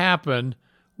what would happen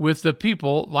with the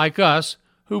people like us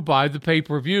who buy the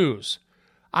pay-per-views.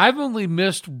 I've only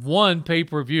missed one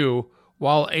pay-per-view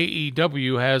while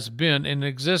AEW has been in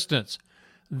existence.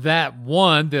 That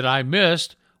one that I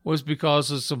missed was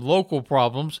because of some local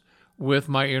problems with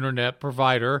my internet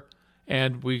provider,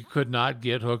 and we could not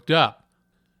get hooked up.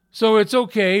 So it's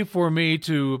okay for me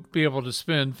to be able to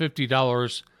spend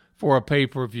 $50 for a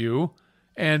pay-per-view,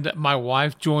 and my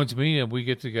wife joins me, and we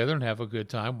get together and have a good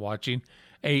time watching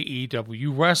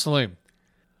AEW wrestling.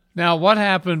 Now, what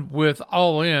happened with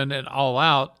All In and All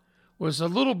Out was a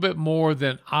little bit more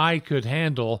than I could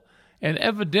handle, and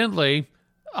evidently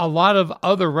a lot of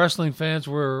other wrestling fans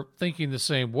were thinking the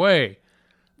same way.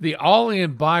 The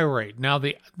all-in buy rate. Now,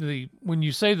 the when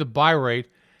you say the buy rate,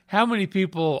 how many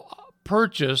people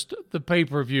purchased the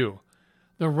pay-per-view?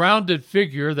 The rounded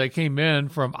figure that came in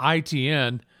from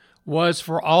ITN was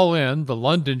for All In, the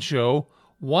London show,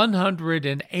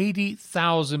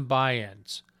 180,000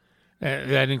 buy-ins.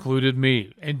 That included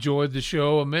me. Enjoyed the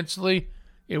show immensely.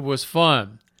 It was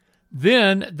fun.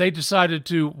 Then they decided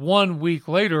to, 1 week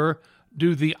later,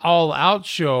 do the All Out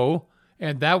show,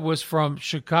 and that was from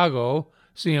Chicago,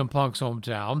 CM Punk's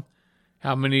hometown.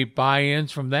 How many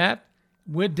buy-ins from that?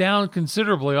 Went down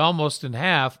considerably, almost in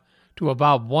half, to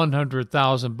about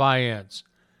 100,000 buy-ins.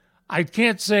 I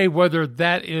can't say whether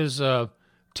that is a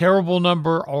terrible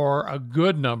number or a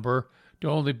good number to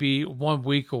only be 1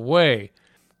 week away.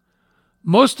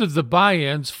 Most of the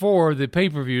buy-ins for the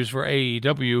pay-per-views for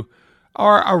AEW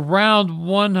are around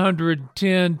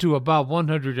 110 to about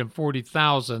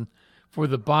 140,000 for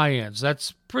the buy-ins.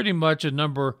 That's pretty much a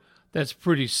number that's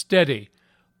pretty steady.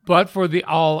 But for the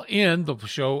All In, the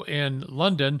show in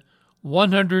London,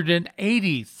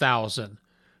 180,000.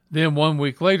 Then 1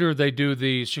 week later, they do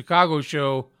the Chicago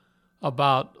show,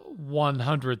 about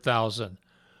 100,000.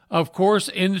 Of course,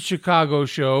 in the Chicago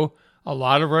show, a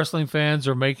lot of wrestling fans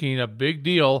are making a big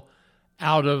deal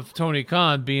out of Tony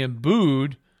Khan being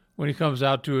booed when he comes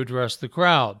out to address the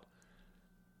crowd.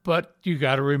 But you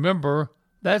got to remember,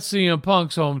 that's CM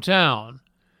Punk's hometown.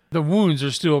 The wounds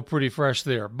are still pretty fresh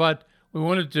there. But we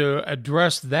wanted to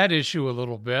address that issue a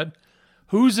little bit.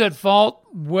 Who's at fault?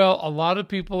 Well, a lot of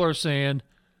people are saying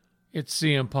it's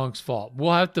CM Punk's fault.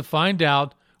 We'll have to find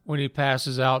out when he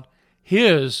passes out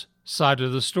his side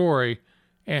of the story,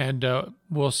 and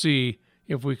we'll see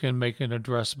if we can make an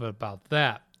addressment about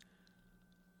that.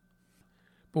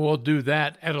 But we'll do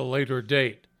that at a later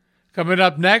date. Coming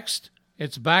up next,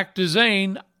 it's back to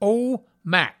Zane. Oh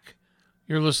Mac.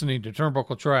 You're listening to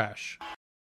Turnbuckle Trash.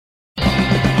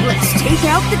 Let's take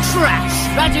out the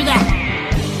trash. Roger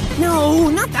that. No,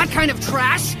 not that kind of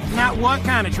trash. Not what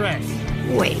kind of trash?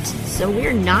 Wait, so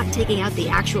we're not taking out the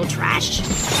actual trash?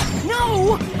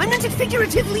 No, I meant it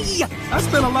figuratively. I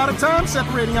spent a lot of time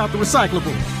separating out the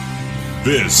recyclable.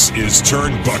 This is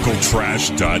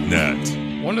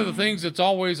TurnbuckleTrash.net. One of the things that's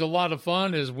always a lot of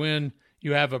fun is when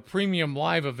you have a premium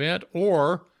live event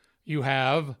or you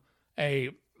have a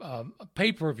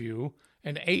pay-per-view,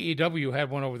 and AEW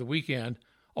had one over the weekend.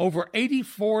 Over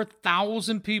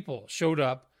 84,000 people showed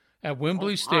up at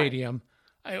Wembley Stadium.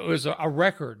 It was a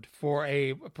record for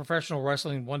a professional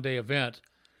wrestling one-day event.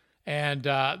 And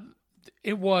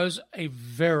it was a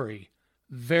very,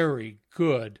 very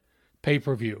good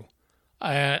pay-per-view.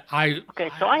 Okay,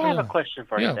 so I have a question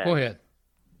for you. Yeah, go ahead.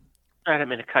 I didn't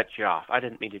mean to cut you off. I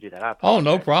didn't mean to do that. Oh,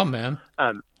 no problem, man.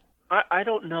 I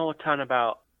don't know a ton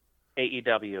about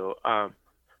AEW.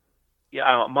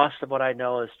 Most of what I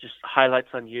know is just highlights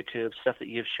on YouTube, stuff that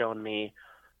you've shown me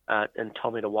and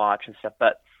told me to watch and stuff.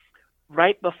 But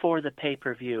right before the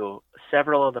pay-per-view,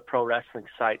 several of the pro wrestling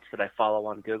sites that I follow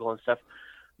on Google and stuff,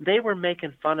 they were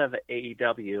making fun of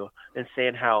AEW and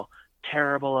saying how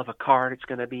terrible of a card it's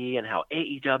going to be and how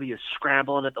AEW is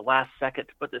scrambling at the last second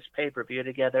to put this pay-per-view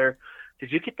together.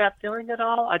 Did you get that feeling at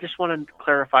all? I just want to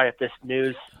clarify if this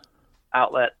news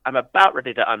outlet, I'm about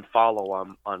ready to unfollow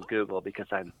them on Google because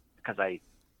the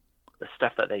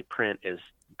stuff that they print is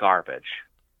garbage.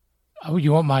 Oh,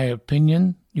 you want my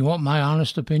opinion? You want my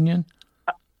honest opinion?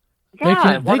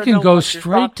 Yeah, they can go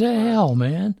straight to hell,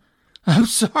 man. I'm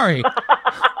sorry.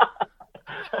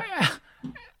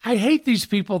 I hate these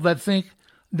people that think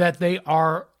that they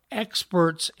are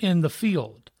experts in the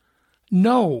field.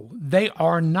 No, they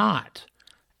are not.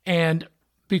 And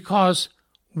because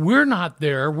we're not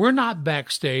there, we're not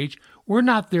backstage, we're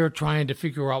not there trying to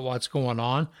figure out what's going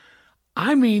on.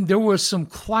 I mean, there was some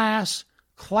class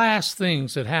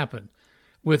things that happened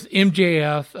with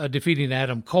MJF defeating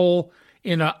Adam Cole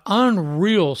in an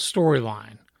unreal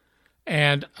storyline.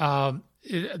 And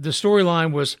the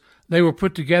storyline was they were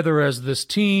put together as this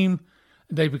team.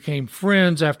 They became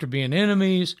friends after being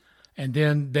enemies, and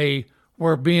then they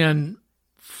were being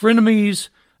frenemies,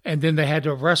 and then they had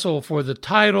to wrestle for the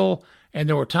title, and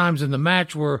there were times in the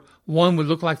match where one would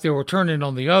look like they were turning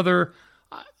on the other.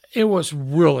 It was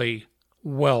really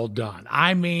well done.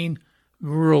 I mean,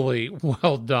 really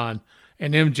well done.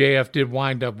 And MJF did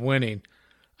wind up winning.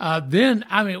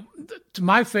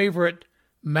 My favorite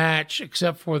match,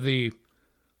 except for the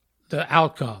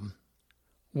outcome,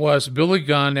 was Billy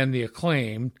Gunn and the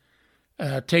Acclaimed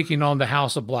taking on the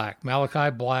House of Black. Malachi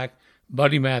Black,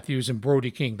 Buddy Matthews, and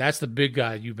Brody King. That's the big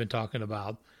guy you've been talking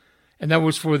about. And that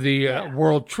was for the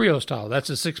World Trios title.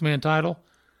 That's a 6-man title.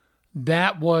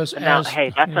 That was a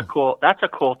cool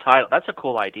title. That's a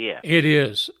cool idea. It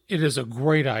is. It is a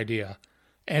great idea.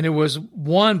 And it was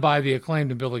won by the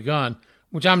Acclaimed and Billy Gunn,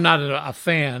 which I'm not a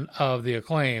fan of the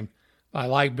Acclaimed. I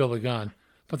like Billy Gunn.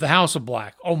 But the House of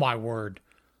Black, oh my word,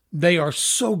 they are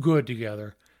so good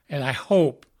together. And I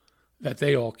hope that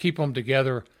they all keep them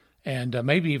together and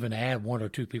maybe even add 1 or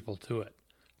 2 people to it.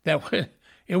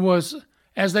 It was,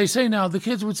 as they say now, the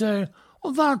kids would say,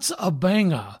 well, that's a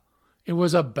banger. It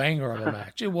was a banger of a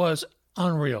match. It was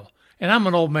unreal. And I'm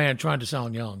an old man trying to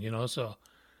sound young, so.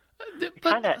 You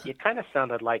kind of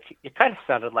sounded like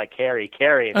Harry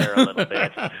carrying her a little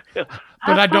bit.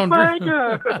 But I don't drink.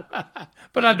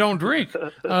 But I don't drink.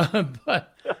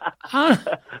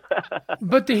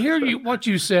 But to hear what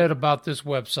you said about this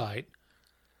website,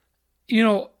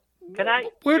 Can I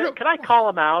call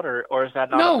them out, or is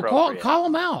that not appropriate? No, call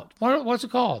them out. What's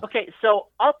it called? Okay, so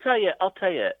I'll tell you.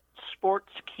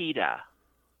 Sportskeeda.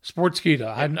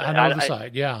 I know the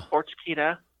site. Yeah.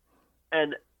 Sportskeeda,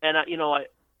 and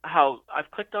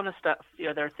I've clicked on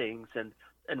their things and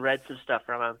read some stuff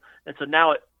from them, and so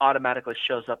now it automatically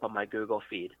shows up on my Google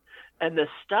feed, and the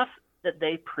stuff that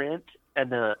they print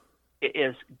it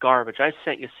is garbage. I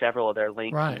sent you several of their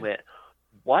links and went,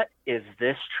 what is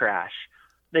this trash?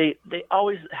 They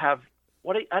always have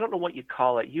I don't know what you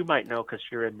call it. You might know because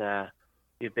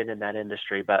you've been in that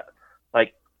industry, but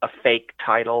like a fake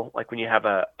title, like when you have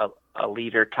a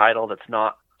leader title that's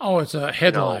not. Oh, it's a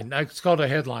headline. It's called a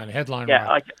headline.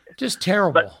 Yeah, just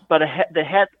terrible. But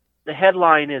the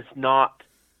headline is not.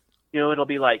 It'll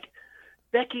be like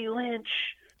Becky Lynch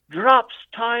drops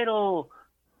title,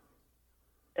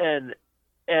 and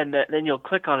then you'll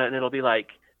click on it and it'll be like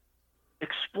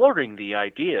exploring the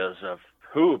ideas of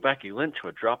who Becky Lynch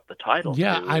would drop the title.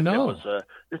 Yeah, to. I know. It's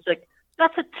like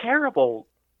that's a terrible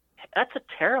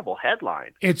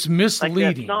headline. It's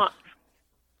misleading.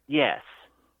 Yes.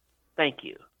 Thank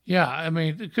you. Yeah, I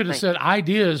mean, it could have said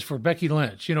ideas for Becky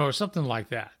Lynch, or something like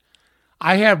that.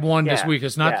 I had one this week.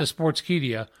 It's not the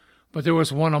Sportskeeda, but there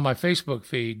was one on my Facebook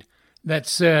feed that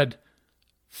said,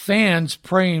 fans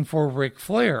praying for Ric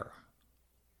Flair.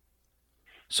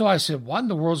 So I said, what in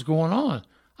the world's going on?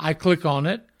 I click on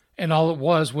it, and all it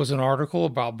was an article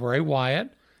about Bray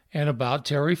Wyatt and about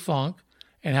Terry Funk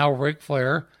and how Ric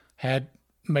Flair had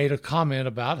made a comment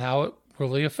about how it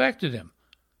really affected him.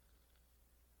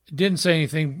 It didn't say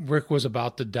anything Rick was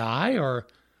about to die or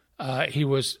he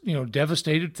was,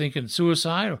 devastated, thinking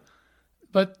suicide.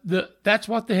 But that's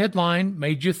what the headline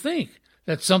made you think,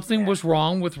 that something was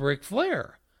wrong with Ric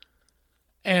Flair.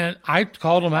 And I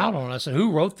called him out on it. I said,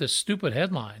 who wrote this stupid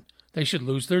headline? They should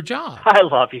lose their job. I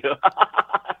love you.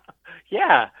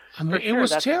 Yeah. I mean, it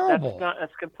was terrible.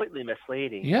 That's completely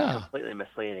misleading. Yeah. It's completely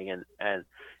misleading. And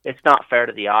it's not fair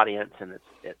to the audience, and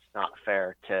it's not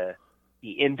fair to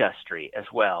the industry as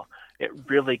well. It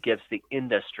really gives the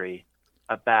industry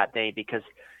a bad name because,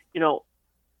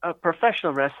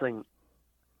 professional wrestling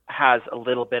has a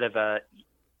little bit of a,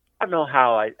 I don't know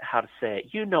how to say it.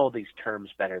 You know these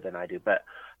terms better than I do, but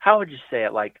how would you say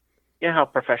it? Like, how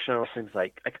professional wrestling's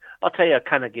like I'll tell you,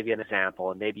 kind of give you an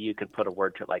example, and maybe you can put a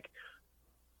word to it. Like,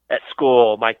 at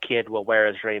school, my kid will wear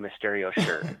his Rey Mysterio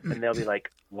shirt, and they'll be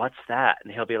like, what's that?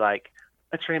 And he'll be like,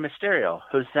 that's Rey Mysterio.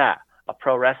 Who's that? A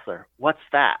pro wrestler. What's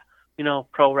that?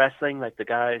 Pro wrestling, like the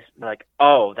guys, like,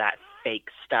 oh, that fake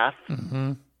stuff.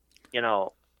 Mm-hmm.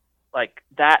 Like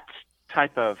that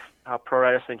type of how pro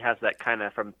wrestling has that kind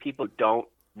of, from people who don't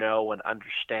know and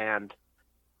understand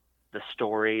the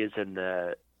stories and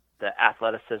the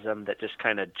athleticism, that just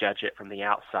kind of judge it from the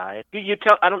outside.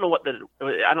 I don't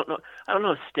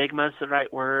know if stigma is the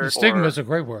right word. Stigma is a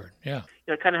great word. Yeah.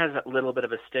 It kind of has a little bit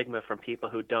of a stigma from people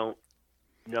who don't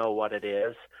know what it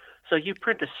is. So you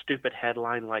print a stupid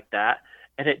headline like that,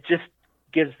 and it just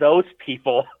gives those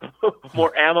people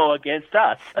more ammo against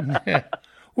us.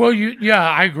 Well,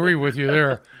 I agree with you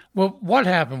there. Well, what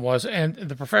happened was, and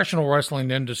the professional wrestling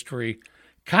industry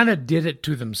kind of did it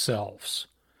to themselves,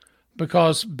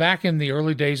 because back in the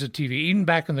early days of TV, even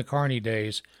back in the Carney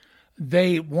days,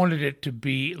 they wanted it to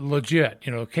be legit,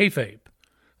 kayfabe.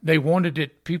 They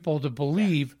wanted people to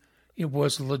believe it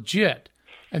was legit.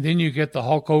 And then you get the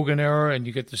Hulk Hogan era and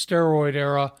you get the steroid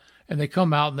era, and they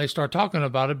come out and they start talking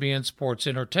about it being sports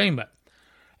entertainment.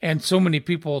 And so many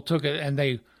people took it and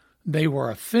they were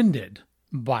offended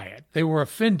by it. They were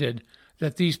offended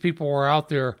that these people were out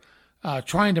there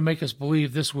trying to make us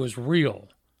believe this was real.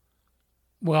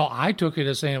 Well, I took it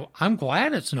as saying, I'm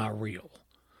glad it's not real.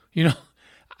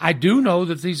 I do know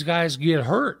that these guys get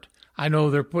hurt. I know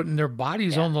they're putting their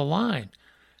bodies on the line.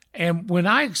 And when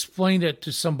I explain it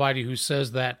to somebody who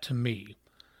says that to me,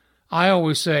 I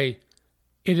always say,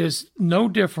 it is no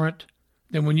different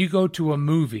than when you go to a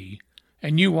movie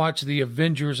and you watch the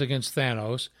Avengers against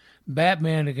Thanos,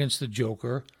 Batman against the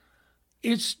Joker.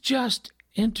 It's just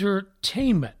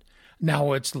entertainment.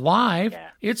 Now it's live. Yeah.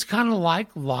 It's kind of like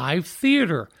live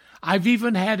theater. I've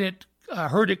even had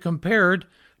heard it compared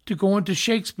to going to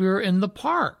Shakespeare in the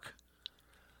park.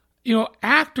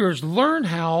 Actors learn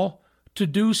how to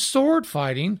do sword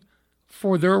fighting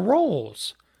for their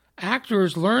roles.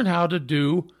 Actors learn how to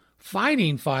do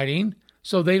fighting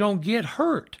so they don't get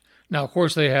hurt. Now, of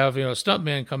course, they have,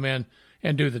 stuntmen come in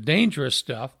and do the dangerous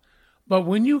stuff. But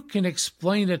when you can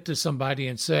explain it to somebody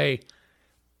and say,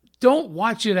 don't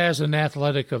watch it as an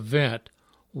athletic event,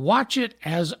 watch it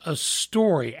as a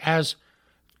story, as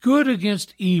good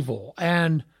against evil,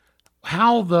 and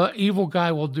how the evil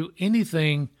guy will do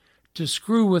anything to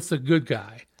screw with the good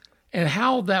guy, and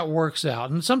how that works out.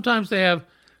 And sometimes they have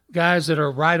guys that are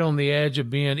right on the edge of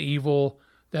being evil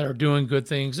that are doing good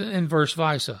things, and vice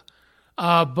versa.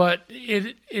 But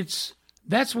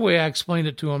that's the way I explained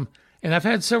it to them. And I've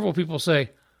had several people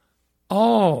say,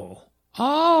 oh,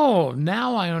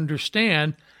 now I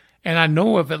understand. And I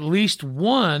know of at least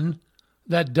one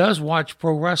that does watch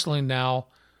pro wrestling now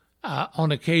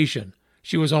on occasion.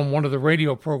 She was on one of the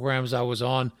radio programs I was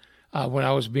on when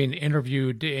I was being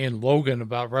interviewed in Logan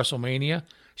about WrestleMania.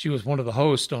 She was one of the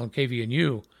hosts on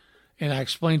KVNU, and I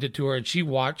explained it to her, and she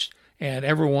watched, and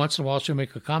every once in a while she'll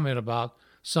make a comment about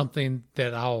something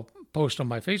that I'll post on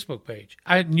my Facebook page.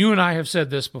 You and I have said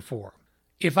this before.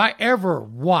 If I ever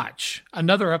watch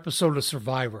another episode of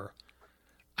Survivor,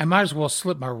 I might as well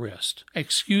slip my wrist.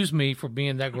 Excuse me for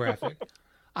being that graphic.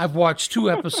 I've watched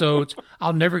 2 episodes.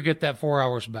 I'll never get that 4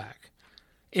 hours back.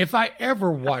 If I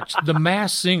ever watch The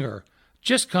Masked Singer,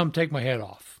 just come take my head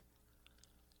off.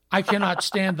 I cannot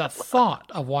stand the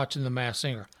thought of watching The Masked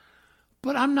Singer.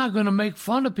 But I'm not going to make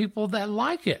fun of people that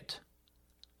like it.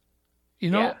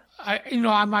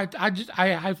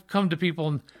 I've come to people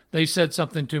and they said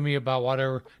something to me about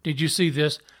whatever. Did you see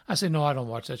this? I say, no, I don't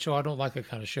watch that show. I don't like that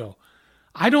kind of show.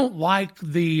 I don't like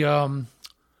the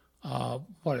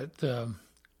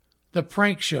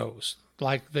prank shows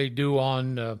like they do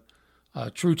on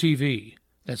True TV.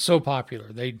 That's so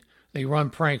popular. They run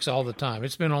pranks all the time.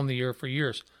 It's been on the air for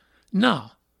years.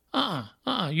 No,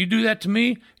 you do that to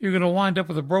me, you're going to wind up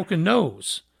with a broken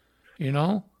nose. You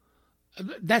know,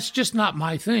 that's just not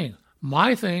my thing.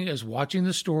 My thing is watching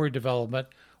the story development,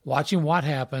 watching what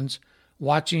happens,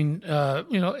 watching.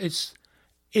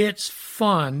 It's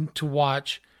fun to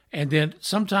watch, and then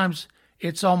sometimes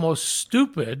it's almost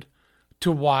stupid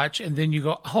to watch, and then you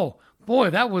go, "Oh boy,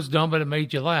 that was dumb, but it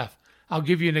made you laugh." I'll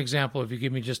give you an example if you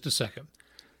give me just a second.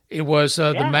 It was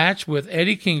the match with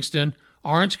Eddie Kingston,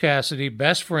 Orange Cassidy,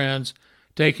 best friends,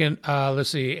 taking,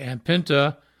 and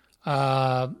Penta.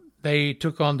 They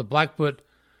took on the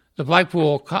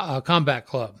Blackpool Combat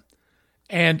Club.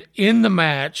 And in the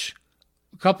match,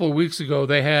 a couple of weeks ago,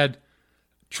 they had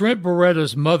Trent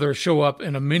Beretta's mother show up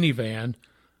in a minivan,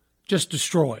 just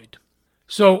destroyed.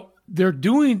 So they're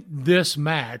doing this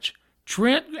match.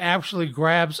 Trent actually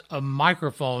grabs a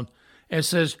microphone and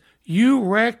says, "You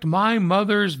wrecked my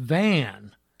mother's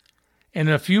van." And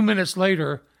a few minutes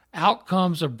later, out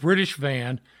comes a British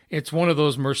van. It's one of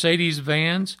those Mercedes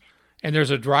vans, and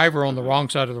there's a driver on the wrong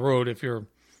side of the road if you're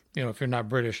not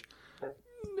British.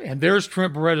 And there's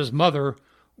Trent Beretta's mother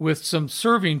with some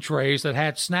serving trays that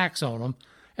had snacks on them,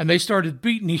 and they started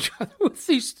beating each other with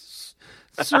these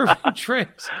serving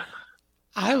trays.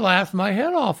 I laughed my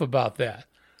head off about that.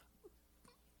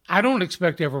 I don't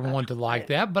expect everyone to like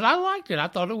that, but I liked it. I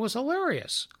thought it was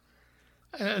hilarious.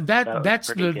 That's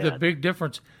the big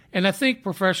difference. And I think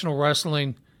professional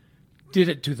wrestling did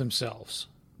it to themselves,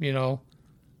 you know.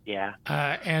 Yeah.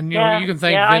 And you can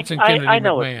thank Vince and Kennedy I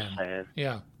know McMahon. What you're saying.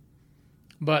 Yeah.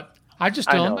 But I just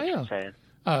tell them, what you're saying.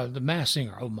 The Masked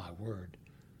Singer, oh my word.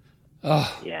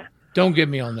 Oh, yeah. Don't get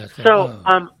me on that thing. So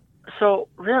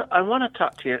I want to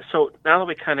talk to you. So now that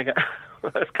we kind of got,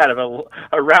 it's kind of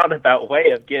a roundabout way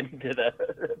of getting to the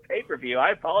pay-per-view. I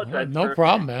apologize. No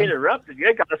problem, man. Interrupted you.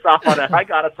 I got us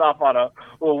off on a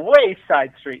way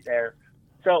side street there.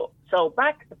 So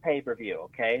back to the pay-per-view,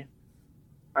 okay?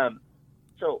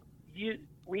 So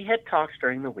we had talks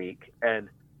during the week, and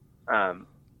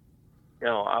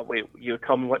you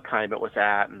told me what time it was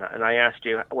at, and I asked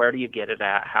you, where do you get it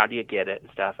at? How do you get it and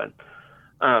stuff? And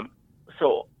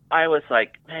so I was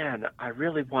like, man, I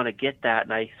really want to get that.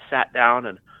 And I sat down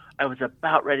and I was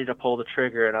about ready to pull the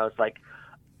trigger, and I was like,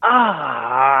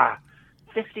 $50.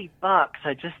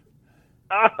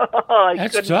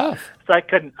 That's tough. So I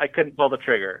couldn't pull the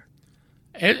trigger.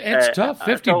 It's tough.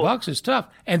 $50 is tough.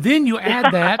 And then you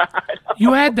add that.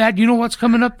 You know what's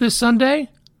coming up this Sunday?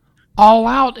 All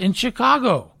Out in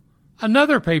Chicago.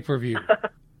 Another pay-per-view.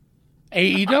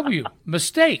 AEW.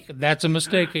 Mistake. That's a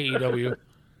mistake, AEW.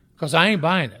 Because I ain't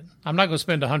buying it. I'm not going to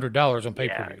spend $100 on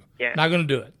pay-per-view. Yeah. Not going to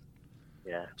do it.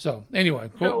 Yeah. So, anyway,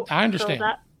 cool. I understand.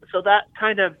 So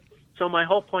my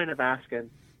whole point of asking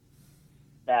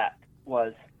that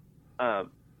was,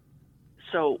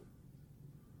 so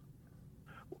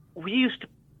we used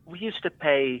to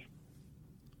pay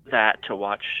that to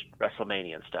watch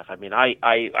WrestleMania and stuff. I mean,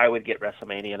 I would get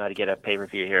WrestleMania and I'd get a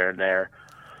pay-per-view here and there.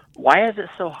 Why is it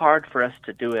so hard for us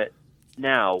to do it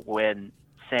now when,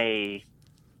 say,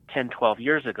 10, 12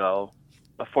 years ago,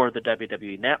 before the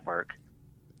WWE Network?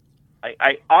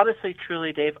 I honestly,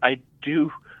 truly, Dave,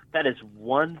 that is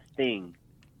one thing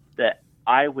that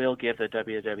I will give the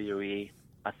WWE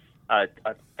a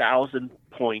 1,000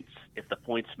 points if the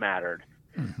points mattered.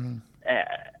 Mm-hmm.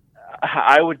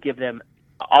 I would give them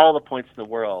all the points in the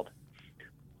world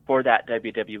for that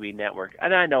WWE Network.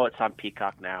 And I know it's on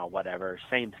Peacock now, whatever,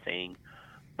 same thing.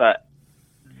 But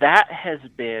that has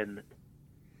been,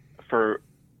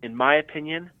 in my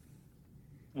opinion,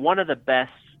 one of the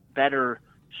better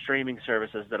streaming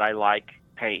services that I like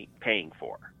paying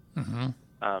for. Mm-hmm.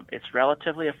 It's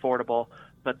relatively affordable,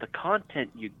 but the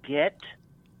content you get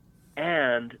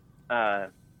and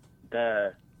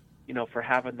for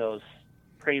having those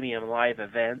premium live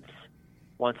events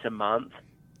once a month,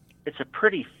 it's a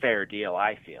pretty fair deal,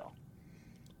 I feel.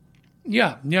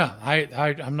 Yeah.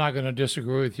 I'm not going to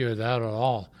disagree with you with that at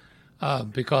all,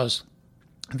 because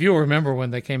if you'll remember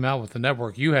when they came out with the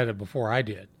network, you had it before I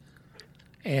did.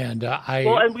 And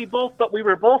we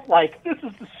were both like, this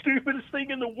is the stupidest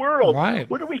thing in the world. Right.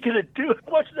 What are we going to do?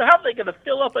 How are they going to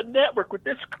fill up a network with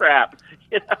this crap?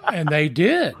 And they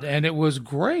did, and it was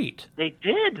great. They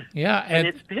did. Yeah. And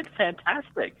it's been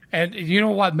fantastic. And you know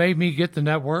what made me get the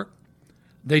network?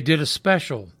 They did a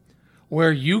special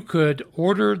where you could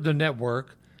order the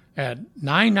network at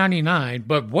 $9.99,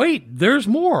 but wait, there's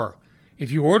more.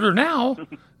 If you order now,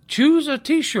 choose a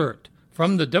T-shirt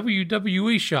from the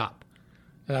WWE shop.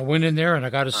 And I went in there and I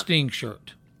got a Sting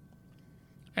shirt.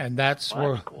 And that's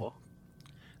cool.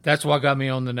 That's what got me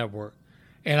on the network.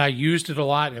 And I used it a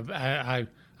lot. I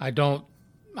don't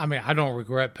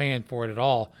regret paying for it at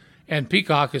all. And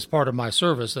Peacock is part of my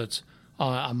service that's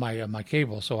on my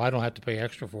cable, so I don't have to pay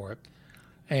extra for it.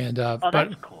 And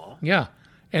that's cool. Yeah.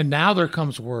 And now there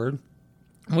comes word.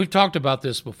 We've talked about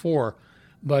this before,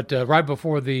 but right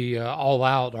before the All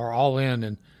Out or All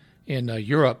In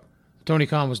Europe, Tony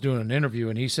Khan was doing an interview,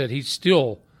 and he said he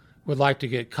still would like to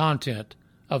get content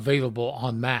available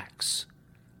on Max,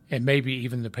 and maybe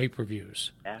even the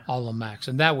pay-per-views all on Max,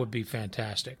 and that would be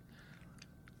fantastic.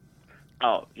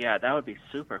 Oh yeah, that would be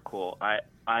super cool. I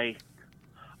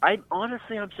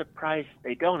honestly, I'm surprised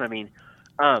they don't. I mean,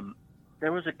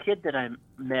 there was a kid that I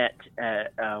met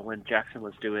when Jackson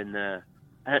was doing I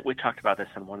think we talked about this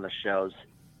on one of the shows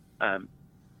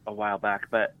a while back,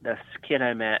 but this kid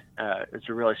I met is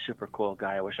a really super cool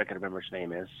guy. I wish I could remember his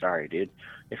name is. Sorry, dude,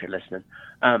 if you're listening.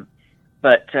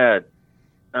 But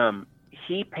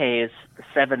he pays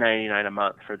 $7.99 a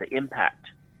month for the Impact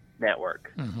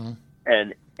Network,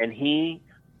 and he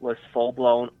was full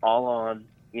blown all on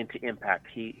into Impact.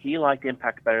 He liked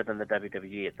Impact better than the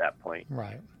WWE at that point.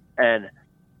 Right. And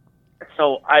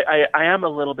so I am a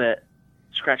little bit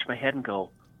scratch my head and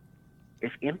go,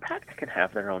 if Impact can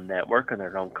have their own network and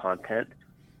their own content,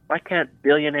 why can't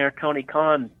billionaire Tony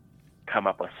Khan come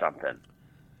up with something?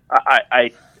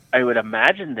 I would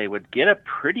imagine they would get a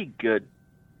pretty good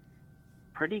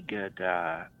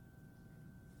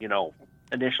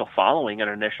initial following and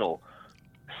initial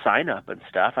sign up and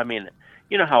stuff. I mean,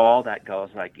 you know how all that goes.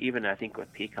 Like, even I think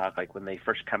with Peacock, like when they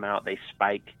first come out, they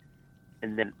spike,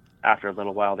 and then after a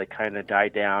little while they kind of die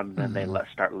down, and then they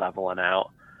start leveling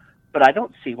out. But I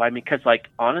don't see why. I mean, because like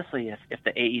honestly, if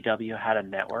the AEW had a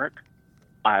network,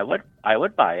 I would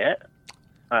buy it.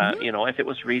 You know, if it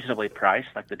was reasonably priced,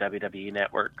 like the WWE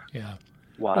network. Yeah.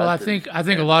 Was. Well, I think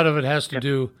a lot of it has to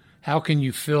do how can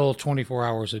you fill 24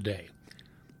 hours a day.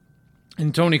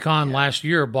 And Tony Khan last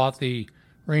year bought the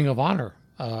Ring of Honor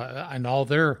and all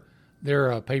their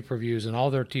pay-per-views and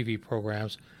all their TV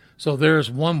programs. So there's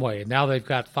one way. Now they've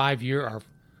got 5 years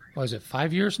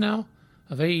now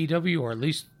of AEW, or at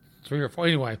least 3 or 4.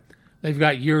 Anyway, they've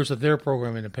got years of their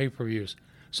programming and pay-per-views.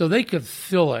 So they could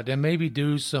fill it and maybe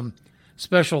do some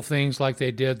special things like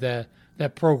they did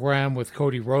that program with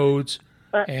Cody Rhodes,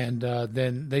 and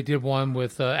then they did one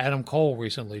with Adam Cole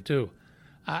recently too.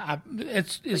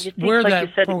 It's where like that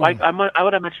you said, program...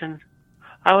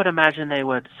 I would imagine they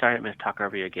would. Sorry, I'm going to talk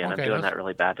over you again. Okay, I'm doing that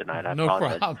really bad tonight. I no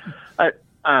apologize.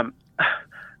 problem.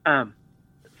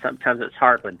 Sometimes it's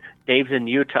hard when Dave's in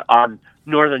Utah on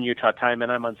northern Utah time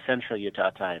and I'm on central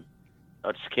Utah time.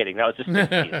 Oh, just kidding. That was just an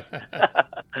excuse.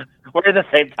 We're in the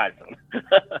same time zone.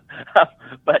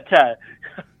 But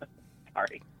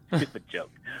sorry, stupid joke.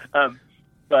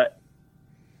 But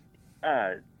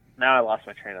now I lost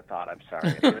my train of thought. I'm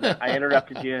sorry. I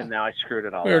interrupted you, and now I screwed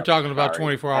it all up. We were talking about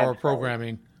 24-hour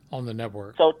programming on the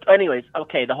network. So, anyways,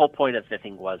 okay, the whole point of the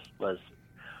thing was,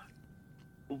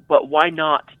 but why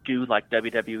not do like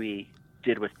WWE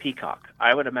did with Peacock?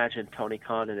 I would imagine Tony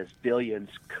Khan and his billions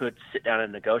could sit down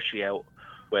and negotiate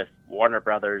with Warner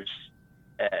Brothers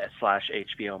 /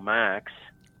 HBO Max,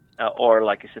 or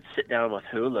like I said, sit down with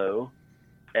Hulu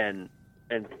and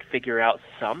figure out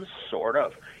some sort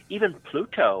of, even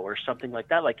Pluto or something like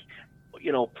that. Like,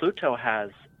 you know, Pluto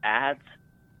has ads,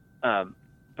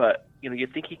 but you know, you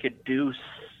think he could do.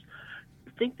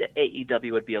 I think that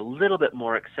AEW would be a little bit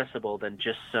more accessible than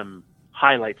just some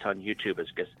highlights on YouTube. Is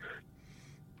because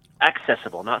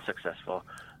accessible, not successful,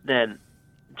 than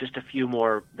just a few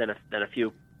more than a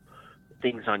few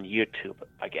things on YouTube,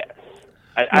 I guess.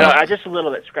 I just a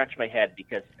little bit scratch my head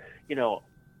because, you know,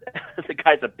 the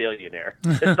guy's a billionaire.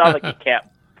 It's not like he can't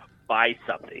buy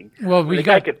something. Well, the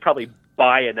guy could probably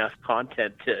buy enough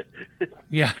content to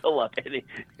fill up any.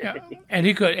 Yeah, and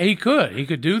he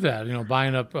could do that. You know,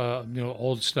 buying up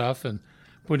old stuff and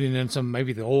putting in some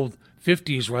maybe the old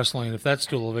 50s wrestling if that's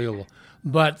still available.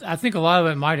 But I think a lot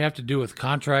of it might have to do with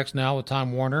contracts now with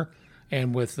Time Warner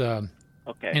and with you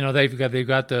know, they've got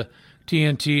the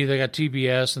TNT, they got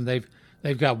TBS, and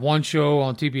they've got one show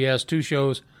on TBS, 2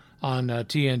 shows on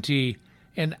TNT,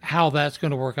 and how that's going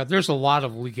to work out. There's a lot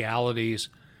of legalities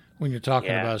when you're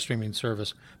talking about a streaming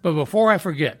service. But before I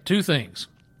forget, 2 things.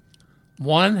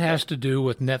 One has to do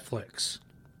with Netflix.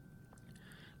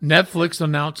 Netflix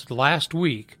announced last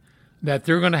week that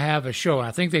they're going to have a show, and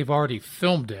I think they've already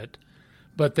filmed it,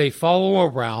 but they follow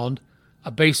around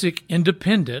a basic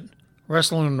independent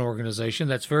wrestling organization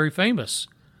that's very famous,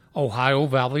 Ohio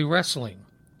Valley Wrestling.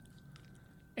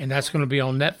 And that's going to be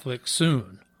on Netflix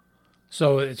soon.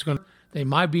 So they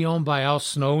might be owned by Al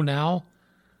Snow now,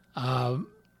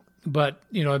 but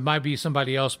it might be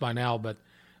somebody else by now, but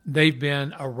they've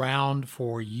been around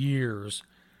for years.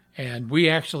 And we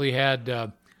actually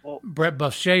had Brett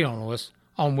Buffet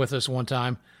on with us one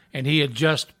time, and he had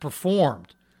just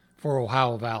performed for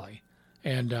Ohio Valley.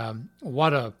 And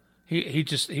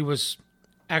he was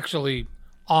actually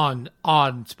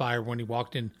awe-inspired when he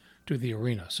walked into the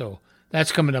arena. So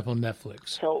that's coming up on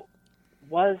Netflix. So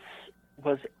do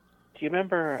you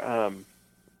remember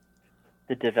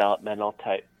the developmental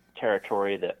type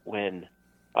territory that when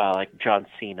like John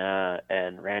Cena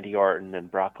and Randy Orton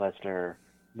and Brock Lesnar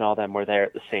and all them were there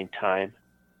at the same time?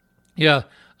 Yeah,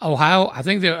 Ohio. I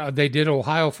think they did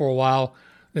Ohio for a while.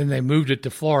 Then they moved it to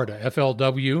Florida,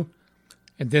 FLW,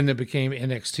 and then it became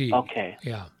NXT. Okay.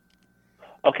 Yeah.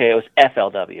 Okay, it was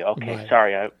FLW. Okay, Right.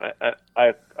 sorry.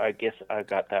 I guess I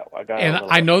got that. And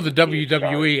I know the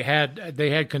WWE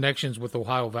had connections with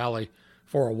Ohio Valley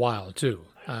for a while too.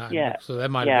 Yeah. So that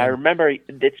might. Yeah, have I been, remember.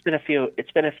 It's been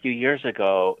a few years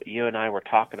ago. You and I were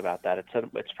talking about that.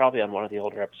 It's probably on one of the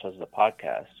older episodes of the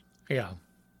podcast. Yeah.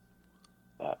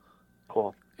 But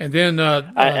cool. And then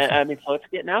I mean, so it's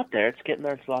getting out there.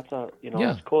 There's lots of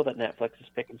Yeah. It's cool that Netflix is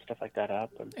picking stuff like that up.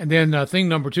 And then thing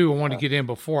number 2 I want to get in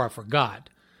before I forgot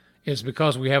is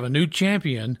because we have a new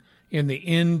champion in the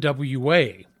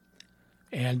NWA.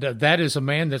 And that is a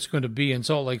man that's going to be in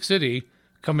Salt Lake City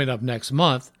coming up next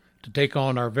month to take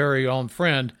on our very own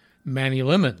friend, Manny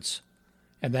Lemons.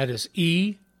 And that is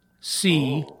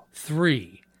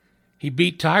EC3. He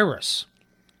beat Tyrus.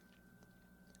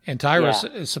 And Tyrus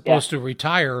is supposed to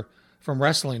retire from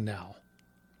wrestling now.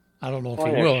 I don't know if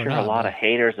he will or not. There's a lot of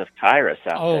haters of Tyrus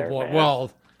out there. Oh, boy. Man.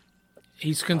 Well,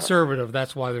 he's conservative.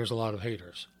 That's why there's a lot of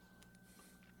haters.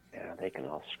 Yeah, they can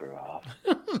all screw off.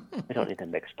 They don't need to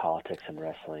mix politics and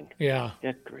wrestling. Yeah.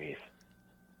 Good grief.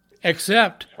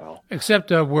 Except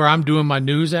where I'm doing my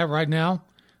news at right now,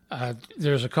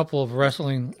 there's a couple of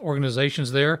wrestling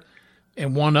organizations there,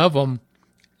 and one of them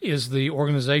is the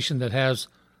organization that has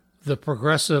the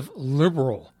Progressive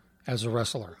Liberal as a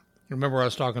wrestler. Remember I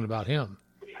was talking about him.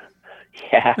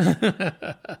 Yeah.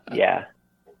 Yeah.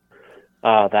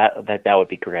 Oh, that would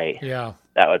be great. Yeah.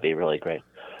 That would be really great.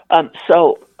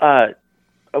 So I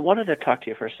wanted to talk to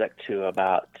you for a sec, too,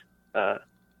 about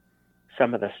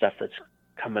some of the stuff that's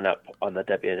coming up on the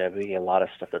WWE, a lot of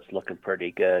stuff that's looking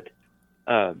pretty good.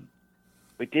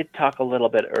 We did talk a little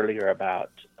bit earlier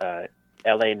about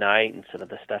LA Knight and some of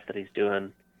the stuff that he's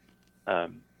doing.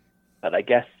 But I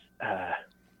guess,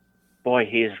 boy,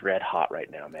 he is red hot right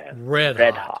now, man. Red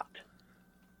hot.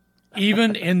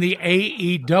 Even in the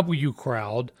AEW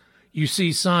crowd, you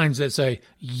see signs that say,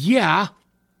 yeah.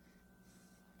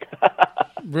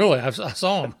 Really, I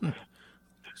saw him.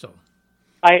 So,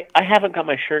 I haven't got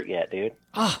my shirt yet, dude.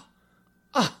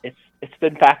 It's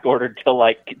been back ordered till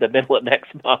like the middle of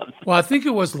next month. Well, I think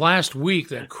it was last week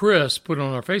that Chris put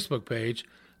on our Facebook page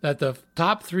that the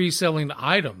top 3 selling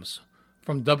items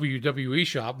from WWE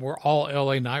shop were all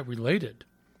LA Knight related.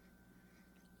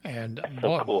 And that's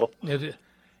so cool.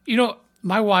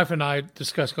 My wife and I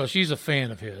discussed, because she's a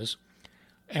fan of his,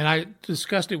 and I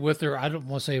discussed it with her. I don't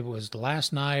want to say it was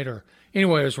last night or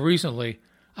anyway, it was recently.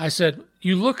 I said,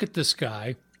 you look at this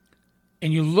guy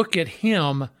and you look at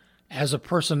him as a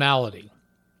personality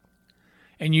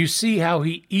and you see how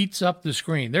he eats up the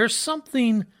screen. There's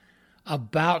something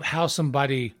about how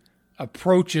somebody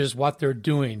approaches what they're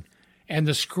doing, and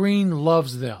the screen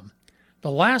loves them.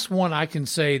 The last one I can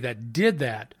say that did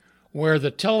that, where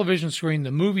the television screen,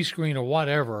 the movie screen, or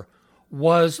whatever,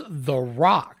 was The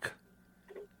Rock.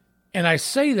 And I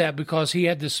say that because he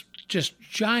had this just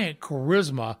giant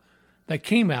charisma that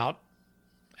came out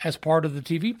as part of the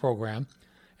TV program.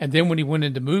 And then when he went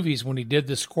into movies, when he did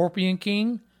The Scorpion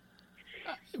King,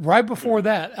 right before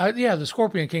that, The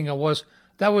Scorpion King, that was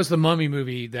the Mummy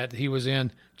movie that he was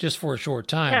in just for a short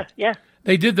time. Yeah.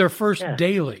 They did their first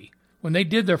daily. When they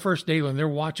did their first daily and they're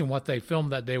watching what they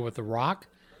filmed that day with The Rock,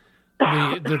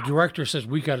 the director says,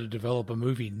 we got to develop a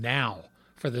movie now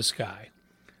for this guy.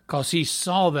 Because he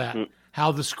saw that,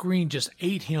 how the screen just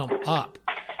ate him up.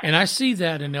 And I see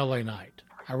that in LA Knight.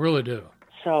 I really do.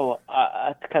 So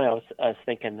I was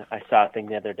thinking, I saw a thing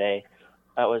the other day.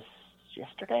 It was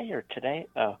yesterday or today.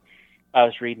 Oh, I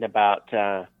was reading about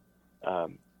John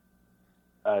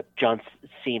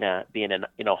Cena being in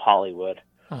Hollywood,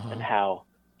 and how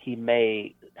he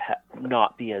may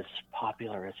not be as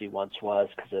popular as he once was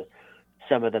because of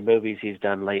some of the movies he's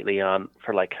done lately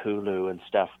for like Hulu and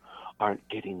stuff aren't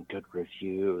getting good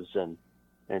reviews, and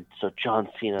so John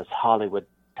Cena's Hollywood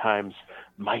times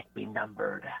might be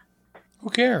numbered. Who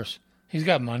cares? He's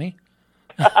got money.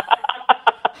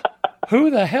 Who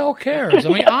the hell cares? I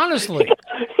mean, honestly.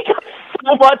 He got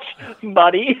so much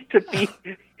money to be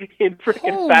in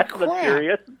freaking Fast and the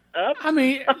Furious stuff. I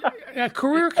mean, a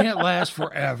career can't last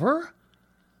forever.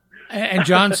 And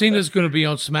John Cena's going to be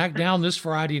on SmackDown this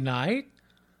Friday night.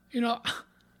 You know,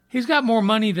 he's got more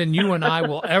money than you and I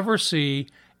will ever see,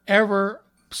 ever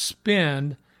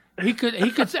spend. He could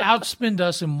outspend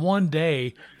us in one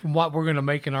day from what we're going to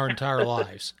make in our entire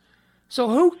lives. So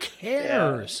who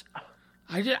cares?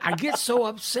 Yeah. I get so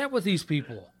upset with these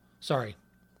people. Sorry.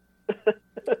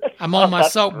 I'm on my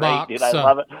soapbox. Great, dude. I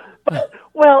love it. But,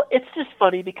 well, it's just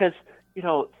funny because,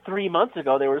 3 months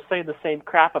ago they were saying the same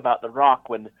crap about The Rock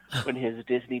when his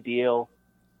Disney deal,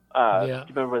 do you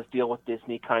remember his deal with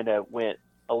Disney kind of went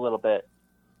a little bit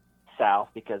south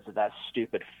because of that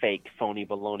stupid, fake, phony,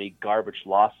 baloney, garbage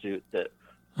lawsuit that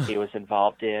he was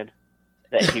involved in,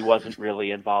 that he wasn't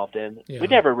really involved in. Yeah. We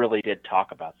never really did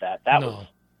talk about that.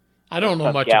 I don't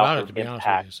know much about it, to be honest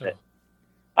with you. So.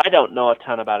 I don't know a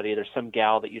ton about it either. Some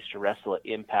gal that used to wrestle at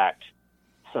Impact,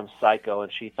 some psycho,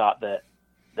 and she thought that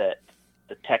the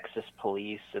Texas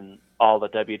police and all the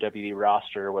WWE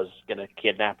roster was going to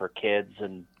kidnap her kids.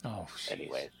 And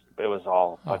anyways, it was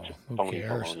all a bunch of phony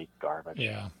baloney garbage.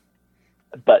 Yeah.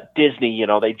 But Disney,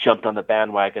 they jumped on the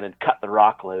bandwagon and cut The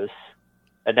Rock loose,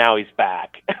 and now he's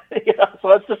back.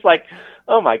 So it's just like,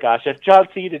 oh my gosh, if John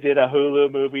Cena did a Hulu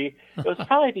movie, it was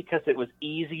probably because it was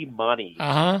easy money.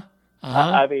 I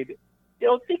mean,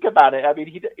 think about it. I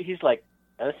mean, he's like,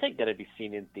 this ain't going to be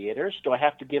seen in theaters. Do I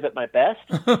have to give it my best?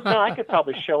 No, I could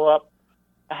probably show up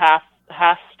half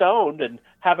stoned and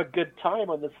have a good time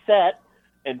on the set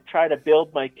and try to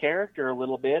build my character a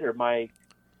little bit or my,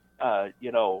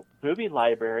 movie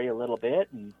library a little bit.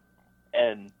 And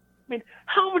I mean,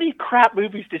 how many crap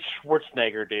movies did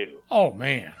Schwarzenegger do? Oh,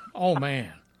 man.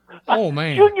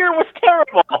 Junior was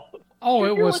terrible. Oh,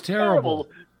 it was terrible.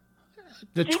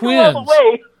 The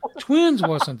Twins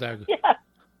wasn't that good. Yeah.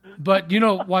 But you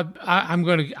know what? I'm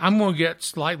going to get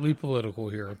slightly political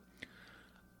here.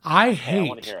 I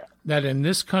hate that in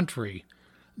this country,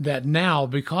 that now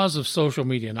because of social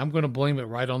media, and I'm going to blame it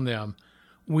right on them,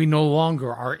 we no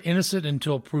longer are innocent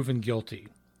until proven guilty.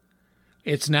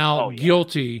 It's now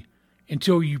guilty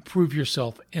until you prove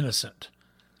yourself innocent.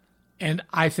 And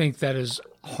I think that is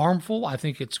harmful. I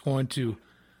think it's going to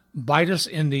bite us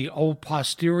in the old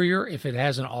posterior if it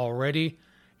hasn't already.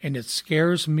 And it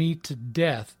scares me to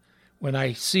death when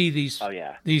I see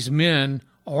these men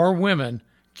or women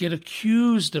get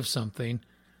accused of something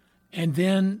and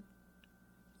then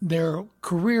their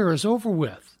career is over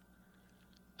with.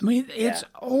 I mean, it's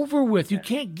over with. You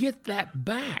can't get that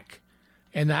back.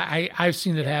 And I've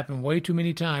seen it happen way too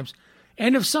many times.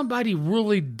 And if somebody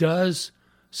really does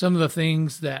some of the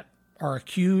things that are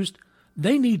accused,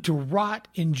 they need to rot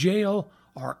in jail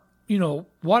or,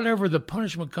 whatever the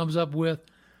punishment comes up with.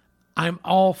 I'm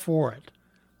all for it.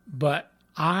 But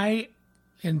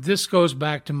and this goes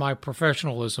back to my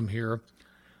professionalism here,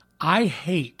 I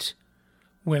hate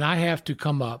when I have to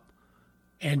come up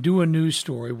and do a news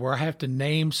story where I have to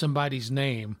name somebody's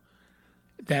name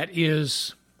that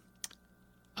is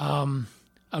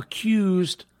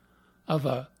accused of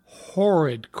a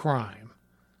horrid crime.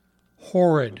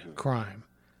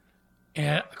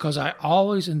 And because I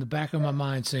always in the back of my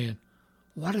mind saying,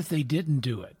 what if they didn't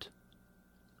do it?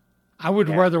 I would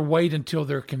rather wait until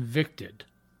they're convicted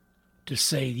to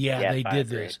say, they did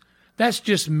this. That's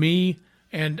just me.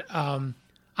 And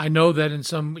I know that in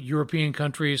some European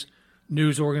countries,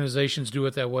 news organizations do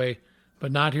it that way,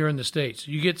 but not here in the States.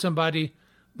 You get somebody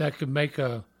that could make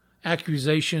a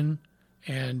accusation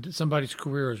and somebody's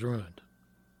career is ruined,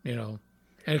 and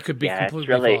it could be completely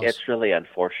false. It's really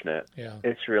unfortunate. Yeah.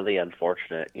 It's really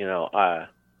unfortunate.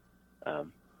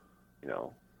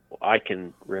 I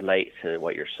can relate to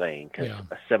what you're saying because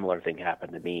a similar thing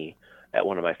happened to me at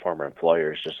one of my former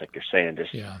employers, just like you're saying,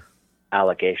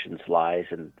 allegations, lies,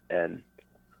 and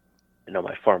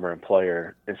my former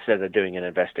employer, instead of doing an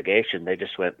investigation, they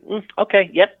just went, okay,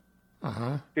 yep,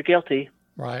 you're guilty,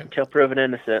 right, until proven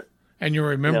innocent. And you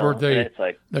remember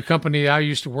the company I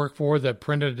used to work for that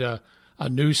printed a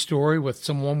news story with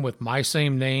someone with my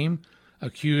same name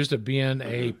accused of being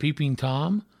a peeping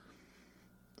Tom?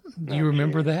 Do you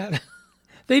remember that?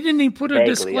 They didn't even put a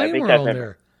disclaimer on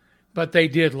there, but they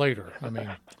did later. I mean,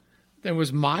 there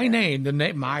was my name,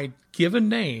 my given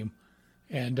name,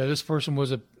 and this person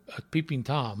was a peeping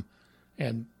Tom,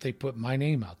 and they put my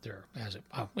name out there as it.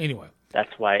 Anyway,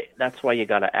 That's why you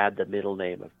got to add the middle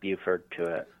name of Buford to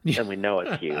it, and we know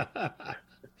it's you.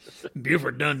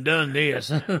 Buford done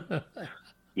this.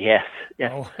 Yes.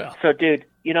 Oh, well. So, dude,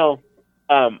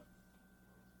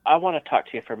 I want to talk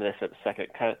to you for this a second.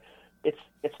 Kind of,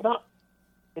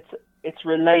 it's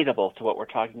relatable to what we're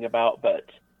talking about, but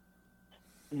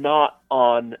not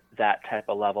on that type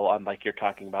of level. On like you're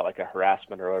talking about, like a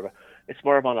harassment or whatever. It's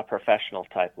more of on a professional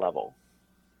type level.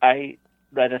 I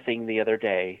read a thing the other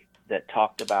day that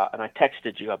talked about, and I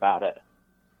texted you about it,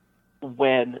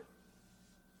 when,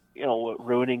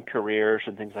 ruining careers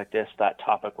and things like this, that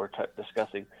topic we're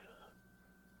discussing.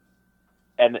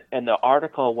 And the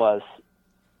article was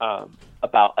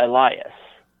about Elias,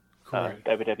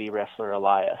 WWE wrestler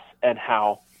Elias, and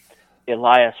how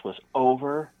Elias was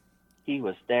over. He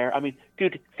was there. I mean,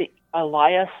 dude,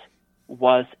 Elias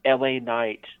was LA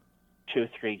Knight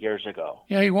 2-3 years ago.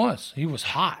 Yeah, he was. He was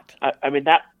hot. I mean,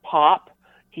 that pop,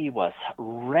 he was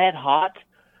red hot.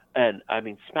 And, I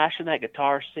mean, smashing that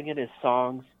guitar, singing his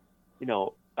songs,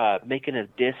 making a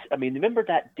diss. I mean, remember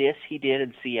that diss he did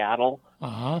in Seattle?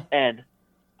 Uh-huh. And,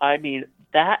 I mean,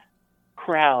 that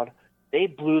crowd, they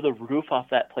blew the roof off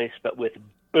that place, but with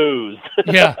booze.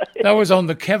 Yeah, that was on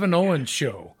the Kevin Owens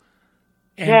show.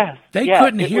 And yes. They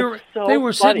couldn't hear. So they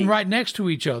were funny. sitting right next to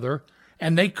each other,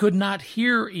 and they could not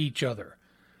hear each other.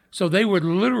 So they were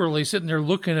literally sitting there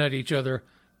looking at each other,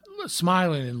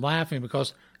 smiling and laughing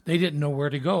because they didn't know where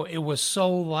to go. It was so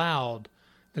loud.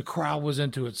 The crowd was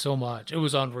into it so much. It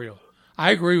was unreal.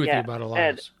 I agree with you about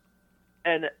Elias.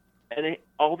 And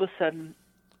all of a sudden,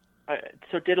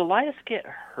 so did Elias get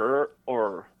hurt,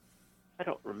 or I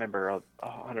don't remember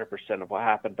 100% of what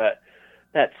happened, but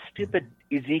that stupid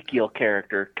Ezekiel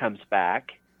character comes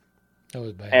back. That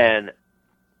was bad. And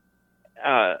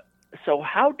so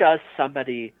how does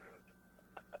somebody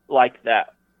like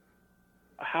that,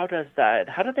 how do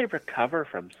they recover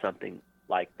from something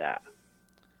like that?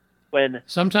 When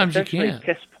sometimes you can't.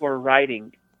 Piss poor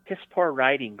writing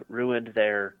ruined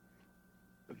their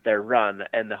run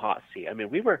and the hot seat. I mean,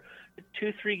 we were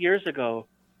 2-3 years ago,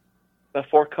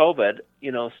 before COVID,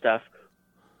 stuff.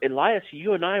 Elias,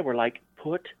 you and I were like,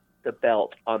 put the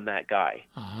belt on that guy.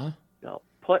 Uh-huh.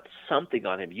 Put something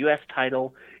on him. U.S.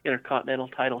 title, Intercontinental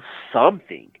title,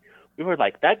 something. We were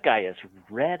like, that guy is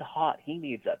red hot. He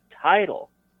needs a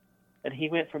title. And he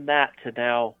went from that to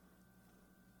now,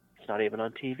 it's not even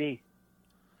on TV.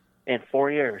 In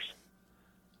 4 years.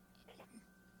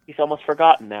 He's almost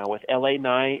forgotten now with LA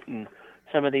Knight and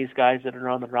some of these guys that are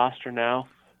on the roster now.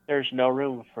 There's no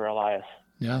room for Elias.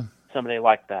 Yeah. Somebody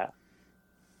like that.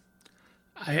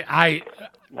 I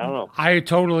don't know. I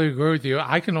totally agree with you.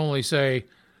 I can only say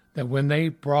that when they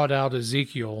brought out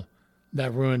Ezekiel,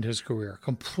 that ruined his career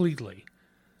completely,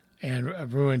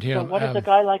 and ruined him. So what does a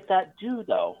guy like that do,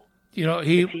 though?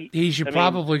 He should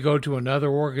probably go to another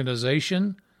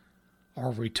organization,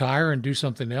 or retire and do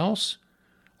something else,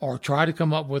 or try to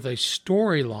come up with a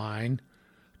storyline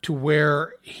to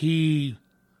where he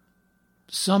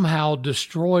somehow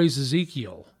destroys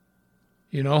Ezekiel.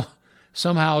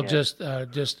 Somehow just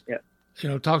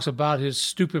talks about his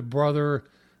stupid brother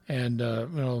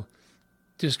and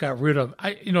just got rid of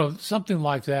something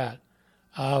like that.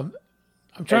 I'm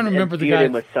trying to remember the guy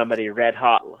with somebody red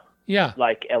hot. Yeah,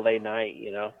 like LA Knight,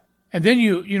 And then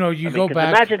you go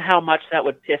back. Imagine how much that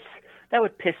would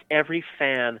piss every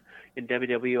fan in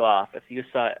WWE off if you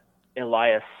saw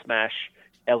Elias smash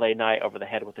LA Knight over the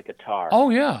head with a guitar. Oh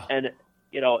yeah, and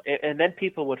and then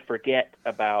people would forget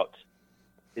about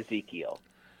Ezekiel.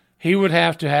 He would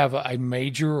have to have a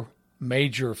major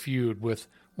feud with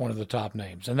one of the top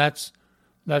names, and that's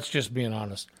just being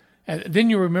honest. And then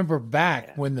you remember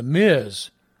back when The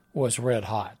Miz was red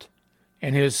hot,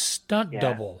 and his stunt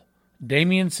double,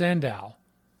 Damien Sandow.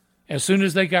 As soon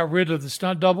as they got rid of the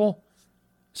stunt double,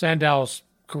 Sandow's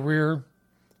career,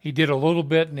 he did a little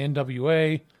bit in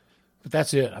NWA, but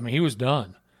that's it. I mean, he was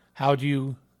done. How do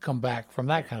you come back from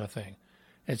that kind of thing?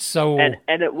 It's so and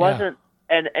it wasn't.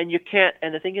 And you can't.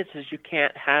 And the thing is you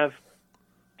can't have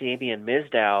Damien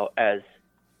Mizdow as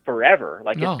forever.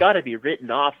 Like it's got to be written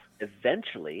off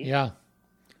eventually. Yeah.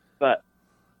 But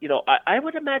I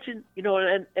would imagine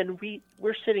and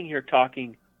we're sitting here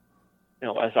talking,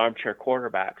 as armchair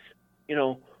quarterbacks.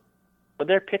 When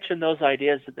they're pitching those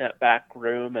ideas in that back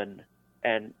room and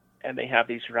they have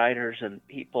these writers and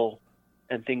people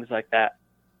and things like that,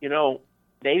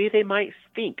 maybe they might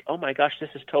think, oh my gosh, this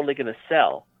is totally going to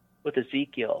sell with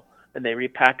Ezekiel, and they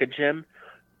repackage him,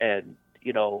 and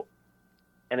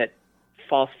and it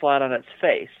falls flat on its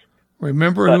face.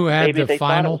 Remember but who had maybe the they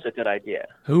final? Thought it was a good idea.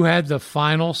 Who had the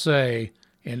final say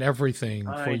in everything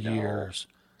for years?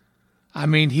 I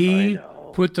mean,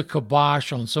 put the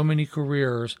kibosh on so many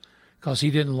careers because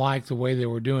he didn't like the way they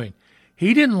were doing.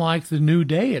 He didn't like the New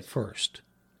Day at first.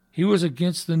 He was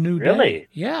against the New Day. Really?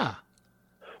 Yeah.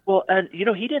 Well, and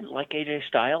he didn't like AJ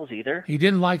Styles either. He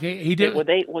didn't like it. He didn't.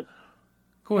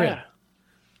 Go ahead. Yeah.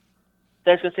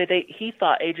 I was going to say he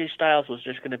thought AJ Styles was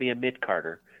just going to be a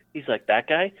mid-carder. He's like, that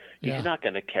guy, he's not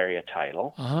going to carry a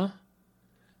title. Uh-huh.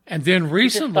 And then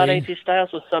recently, he just thought AJ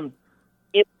Styles was some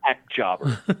impact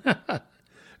jobber.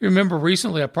 Remember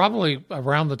recently, probably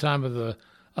around the time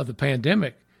of the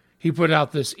pandemic, he put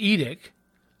out this edict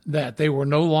that they were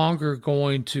no longer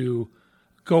going to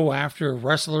go after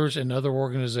wrestlers in other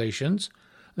organizations.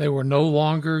 They were no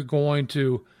longer going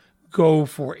to go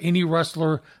for any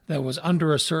wrestler that was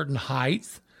under a certain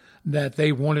height, that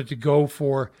they wanted to go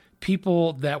for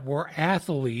people that were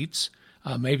athletes,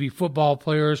 maybe football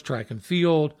players, track and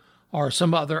field, or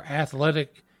some other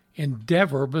athletic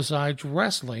endeavor besides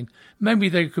wrestling. Maybe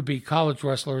they could be college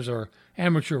wrestlers or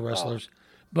amateur wrestlers,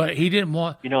 but he didn't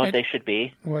want... You know what they should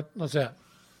be? What's that?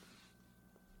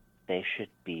 They should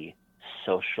be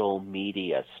social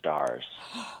media stars.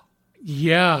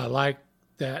 Yeah, like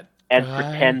that. And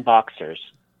pretend boxers.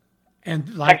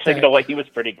 And like actually, you know what? He was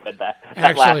pretty good. He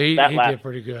did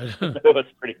pretty good. It was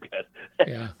pretty good.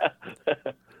 Yeah.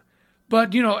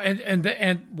 But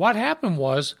and what happened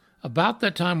was about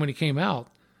that time when he came out,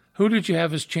 who did you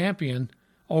have as champion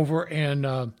over in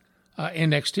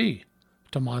NXT?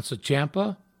 Tommaso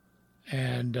Ciampa,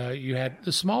 and you had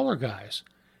the smaller guys,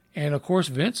 and of course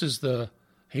Vince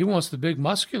he wants the big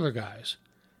muscular guys,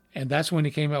 and that's when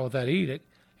he came out with that edict.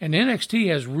 And NXT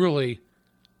has really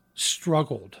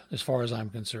struggled as far as I'm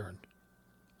concerned.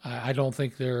 I don't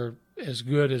think they're as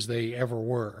good as they ever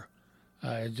were.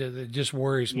 It just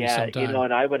worries me sometimes. Yeah,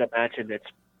 and I would imagine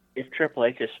if Triple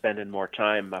H is spending more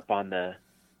time up on the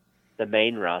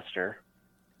main roster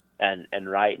and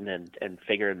writing and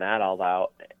figuring that all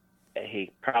out,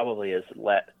 he probably has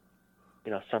let,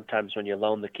 sometimes when you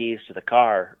loan the keys to the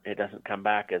car, it doesn't come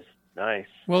back as nice.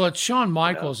 Well, it's Shawn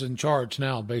Michaels in charge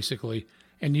now, basically.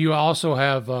 And you also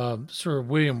have Sir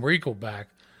William Regal back,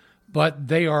 but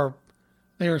they are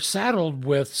saddled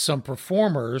with some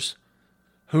performers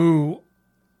who,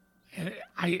 and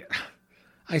I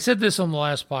said this on the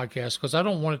last podcast because I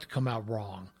don't want it to come out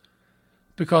wrong,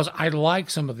 because I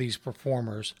like some of these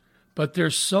performers, but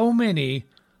there's so many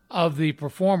of the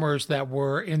performers that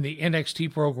were in the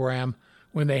NXT program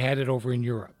when they had it over in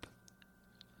Europe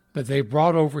that they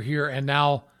brought over here, and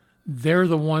now they're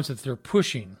the ones that they're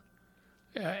pushing.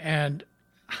 And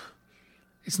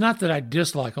it's not that I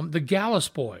dislike them. The Gallus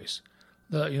boys,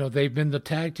 they've been the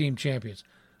tag team champions.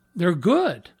 They're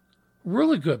good,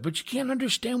 really good, but you can't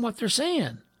understand what they're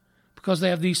saying because they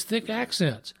have these thick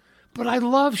accents. But I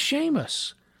love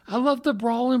Sheamus. I love the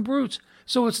Brawling Brutes.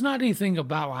 So it's not anything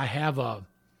about I have a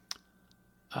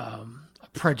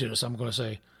prejudice, I'm going to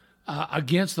say,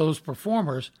 against those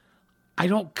performers. I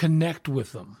don't connect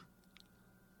with them.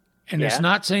 And it's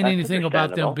not saying anything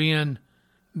about them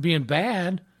being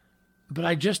bad, but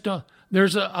I just don't.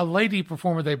 There's a lady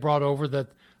performer they brought over that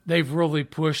they've really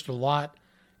pushed a lot,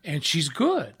 and she's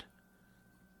good,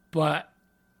 but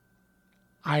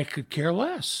I could care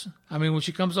less. I mean, when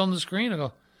she comes on the screen, I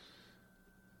go,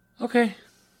 okay,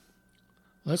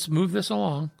 let's move this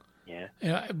along.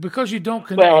 Yeah. Because you don't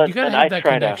connect. You got to have that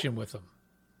connection with them.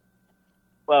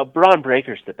 Well, Braun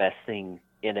Breaker's the best thing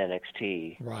in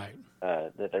NXT. Right.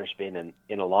 That there's been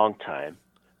in a long time.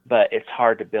 But it's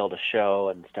hard to build a show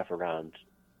and stuff around,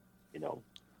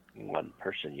 one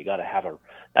person. You got to have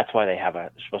that's why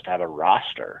they're supposed to have a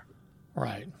roster.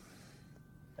 Right.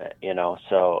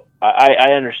 So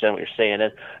I understand what you're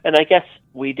saying. And I guess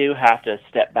we do have to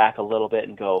step back a little bit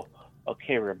and go,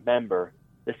 okay, remember,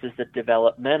 this is the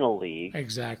developmental league.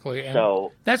 Exactly. And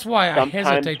so that's why I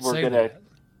hesitate to say that.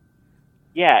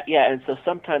 Yeah. And so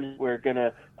sometimes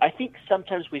I think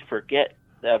sometimes we forget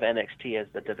of NXT as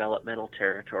the developmental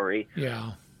territory.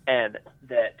 Yeah. And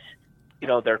that,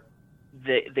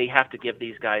 they have to give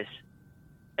these guys,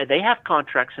 and they have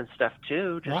contracts and stuff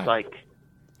too, just like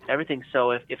everything.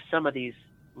 So if some of these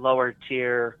lower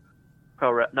tier,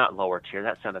 not lower tier,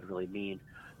 that sounded really mean,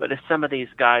 but if some of these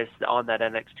guys on that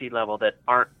NXT level that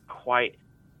aren't quite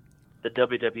the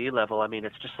WWE level, I mean,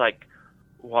 it's just like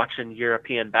watching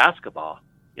European basketball.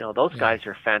 Those guys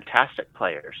are fantastic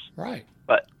players. Right.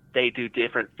 But they do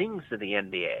different things in the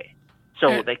NBA.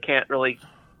 So they can't really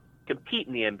compete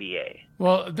in the NBA.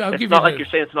 Well, it's not like you're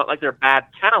saying it's not like they're bad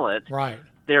talent. Right.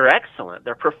 They're excellent.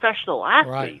 They're professional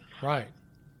athletes. Right.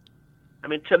 I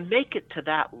mean, to make it to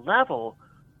that level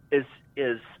is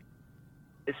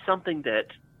something that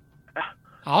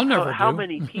I'll never how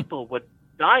many people would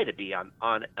die to be on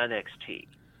NXT.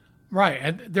 Right,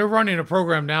 and they're running a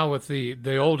program now with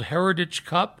the old Heritage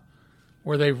Cup,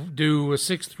 where they do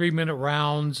 6 3-minute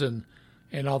rounds and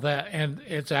all that, and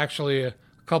it's actually a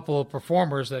couple of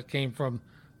performers that came from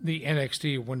the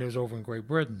NXT when it was over in Great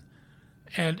Britain.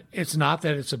 And it's not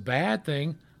that it's a bad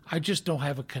thing, I just don't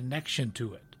have a connection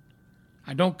to it.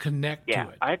 I don't connect to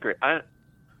it. I agree.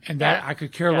 I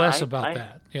could care less about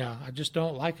that. Yeah, I just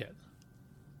don't like it.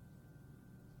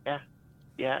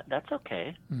 Yeah, that's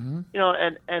okay. Mm-hmm. You know,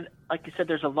 and like you said,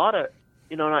 there's a lot of,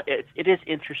 you know, it is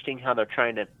interesting how they're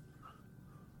trying to,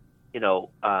 you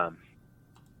know,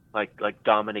 like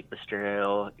Dominic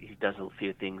Mysterio, he does a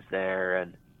few things there,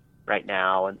 and right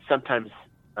now, and sometimes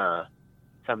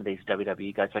some of these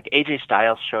WWE guys, like AJ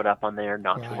Styles showed up on there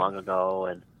not too long ago,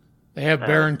 and they have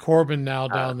Baron Corbin now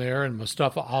down there, and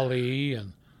Mustafa Ali,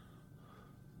 and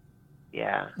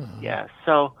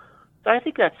So I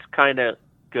think that's kind of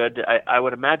good. I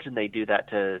would imagine they do that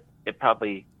it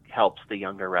probably helps the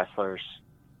younger wrestlers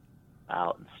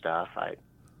out and stuff. I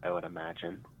would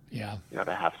imagine. Yeah. You know,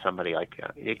 to have somebody like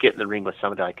you get in the ring with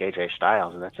somebody like AJ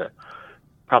Styles, and that's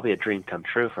probably a dream come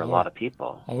true for a lot of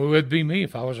people. Oh, it would be me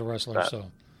if I was a wrestler.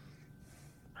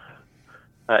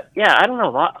 Yeah, I don't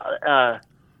know.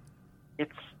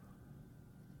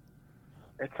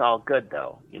 It's all good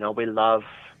though. You know, we love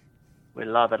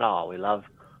it all. We love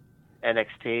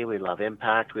NXT. We love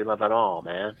Impact. We love it all,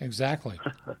 man. Exactly.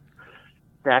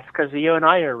 That's because you and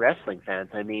I are wrestling fans.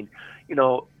 I mean, you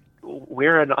know,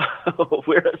 we're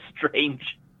a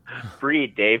strange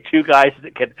breed, Dave. Two guys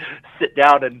that can sit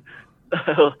down and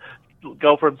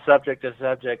go from subject to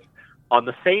subject on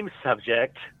the same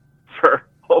subject for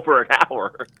over an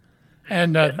hour.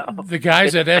 And the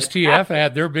guys at STF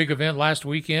had their big event last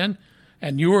weekend,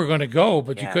 and you were going to go,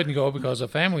 but you couldn't go because of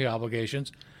family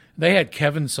obligations. They had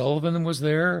Kevin Sullivan was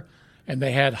there, and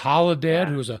they had Holodead,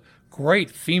 who was a great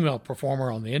female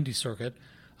performer on the indie circuit.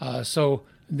 So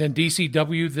then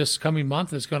DCW this coming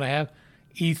month is going to have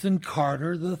Ethan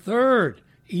Carter III,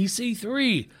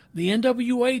 EC3, the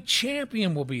NWA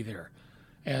champion will be there.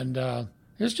 And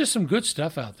there's just some good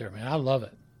stuff out there, man. I love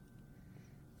it.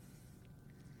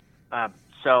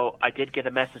 So I did get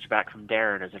a message back from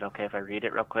Darren. Is it okay if I read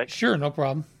it real quick? Sure, no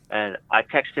problem. And I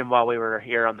texted him while we were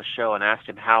here on the show and asked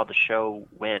him how the show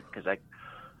went, because I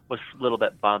was a little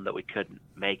bit bummed that we couldn't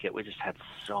make it. We just had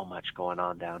so much going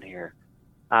on down here.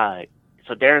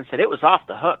 So Darren said, it was off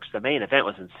the hooks. The main event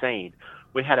was insane.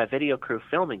 We had a video crew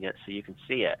filming it so you can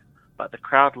see it, but the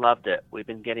crowd loved it. We've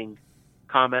been getting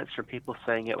comments from people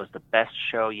saying it was the best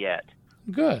show yet.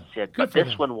 Good. He said, but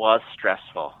this one was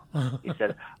stressful. He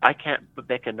said, I can't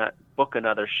book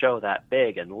another show that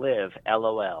big and live,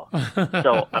 LOL.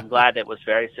 So I'm glad it was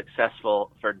very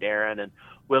successful for Darren, and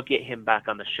we'll get him back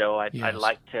on the show. I'd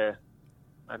like to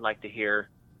hear,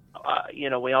 you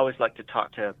know, we always like to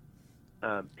talk to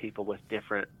people with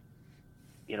different,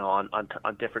 you know,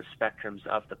 on different spectrums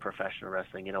of the professional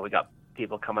wrestling. You know, we got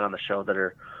people coming on the show that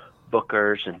are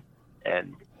bookers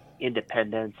and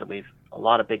independents, and we've a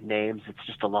lot of big names. It's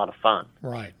just a lot of fun.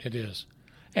 Right, it is.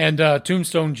 And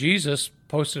Tombstone Jesus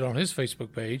posted on his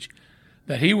Facebook page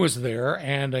that he was there,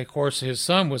 and of course his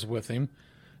son was with him,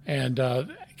 and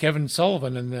Kevin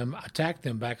Sullivan and them attacked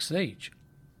them backstage.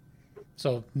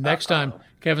 So next time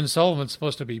Kevin Sullivan's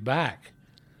supposed to be back,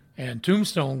 and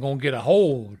Tombstone gonna get a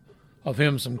hold of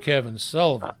him some Kevin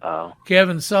Sullivan.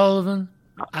 Kevin Sullivan,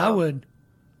 I would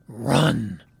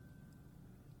run.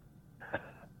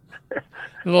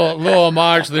 A little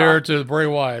homage there to Bray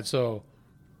Wyatt. So,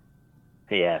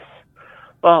 yes.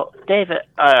 Well, David,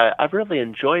 I've really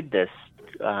enjoyed this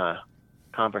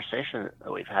conversation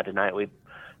that we've had tonight. We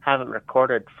haven't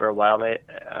recorded for a while,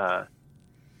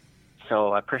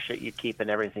 so I appreciate you keeping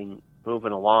everything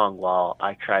moving along while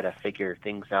I try to figure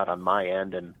things out on my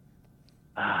end and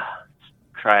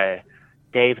try.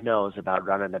 Dave knows about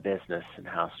running a business and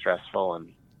how stressful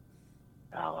and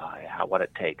what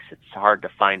it takes. It's hard to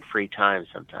find free time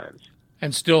sometimes.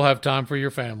 And still have time for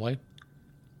your family.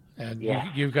 And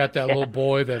you've got that little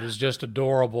boy that is just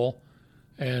adorable.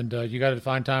 And you got to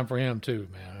find time for him too,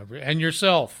 man. And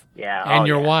yourself. Yeah. And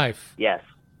your wife. Yes.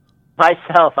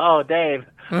 Myself. Oh, Dave.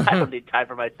 I don't need time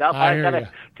for myself. I've got to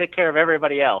take care of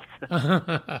everybody else.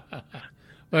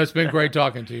 Well, it's been great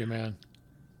talking to you, man.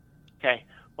 Okay.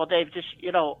 Well, Dave, just,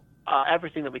 you know,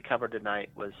 everything that we covered tonight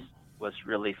was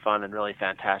really fun and really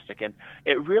fantastic. And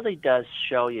it really does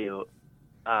show you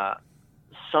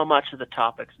so much of the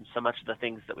topics and so much of the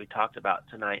things that we talked about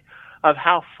tonight of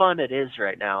how fun it is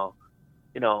right now,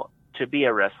 you know, to be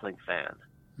a wrestling fan.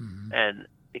 Mm-hmm. And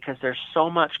because there's so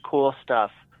much cool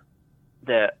stuff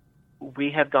that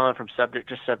we have gone from subject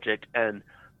to subject, and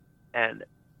and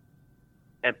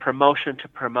promotion to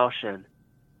promotion,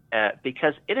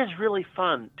 because it is really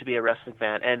fun to be a wrestling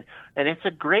fan, and it's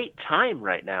a great time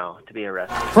right now to be a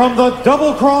wrestling fan. From the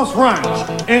Double Cross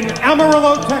Ranch in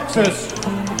Amarillo, Texas,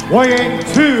 weighing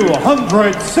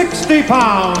 260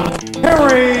 pounds,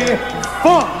 Harry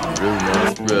Funk.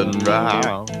 Rumors spreading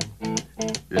round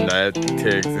in that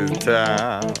Texas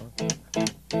town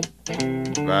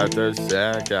about the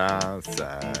shack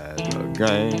outside the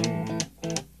game.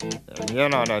 And you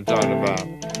know what I'm talking about.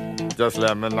 Just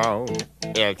let me know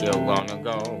if you wanna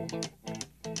go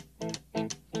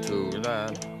to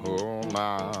that home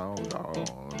out on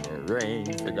the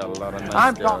range. They got a lot of nice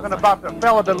I'm girls. talking about the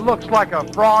fella that looks like a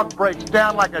frog, breaks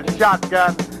down like a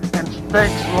shotgun, and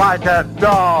stinks like a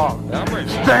dog.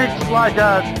 Stinks like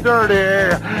a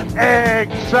dirty,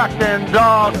 egg-sucking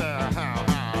dog.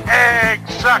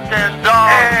 Egg-sucking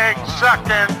dog.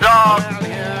 Egg-sucking dog.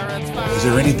 Is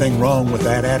there anything wrong with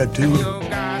that attitude?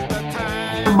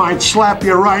 I might slap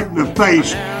you right in the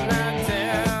face.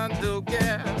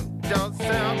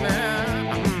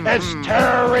 It's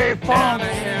Terry Funk.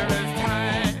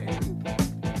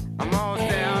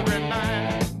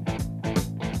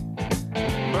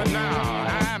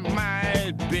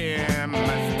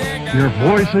 Your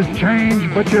voice has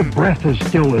changed, but your breath is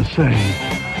still the same.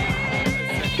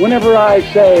 Whenever I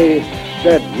say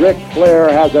that Ric Flair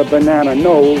has a banana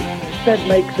nose, that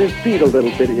makes his feet a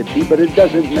little bit itchy, but it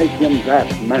doesn't make him that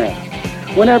mad.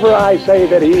 Whenever I say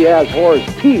that he has horse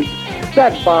teeth,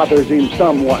 that bothers him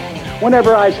somewhat.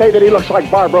 Whenever I say that he looks like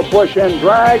Barbara Bush in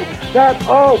drag, that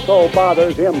also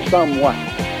bothers him somewhat.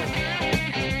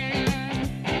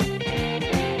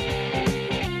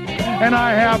 And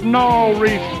I have no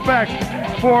respect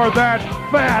for that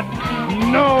fat,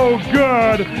 no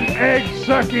good,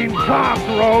 egg-sucking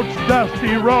cockroach,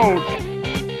 Dusty Rhodes.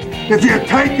 If you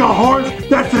take a horse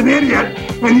that's an idiot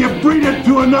and you breed it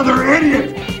to another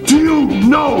idiot, do you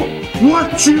know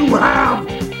what you have?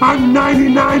 I'm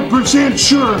 99%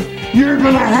 sure you're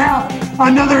gonna have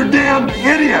another damn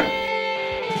idiot.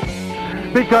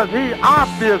 Because he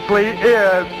obviously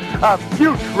is a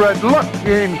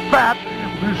putrid-looking fat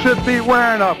who should be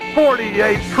wearing a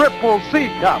 48 triple C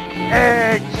cup.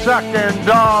 Egg-sucking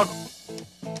dog.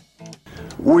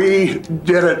 We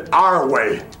did it our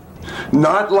way.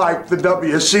 Not like the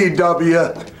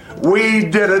WCW. We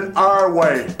did it our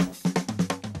way.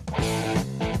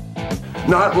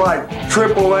 Not like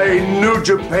AAA, New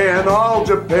Japan, All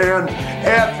Japan,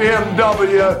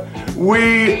 FMW.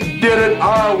 We did it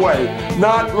our way.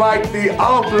 Not like the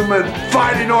ultimate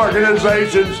fighting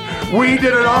organizations. We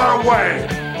did it our way.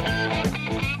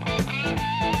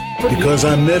 Because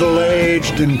I'm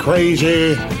middle-aged and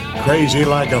crazy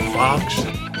like a fox.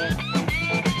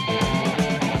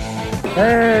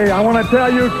 Hey, I want to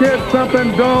tell you kids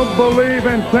something. Don't believe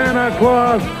in Santa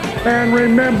Claus. And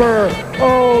remember,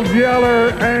 Old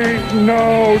Yeller ain't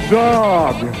no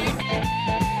dog.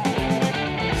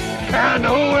 And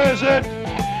who is it?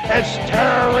 It's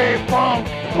Terry Funk.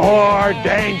 More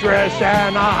dangerous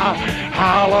than a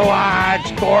hollow-eyed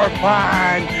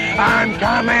scorpion. I'm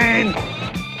coming.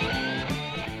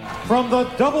 From the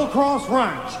Double Cross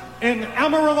Ranch in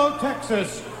Amarillo,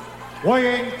 Texas,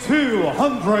 weighing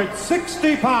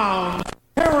 260 pounds,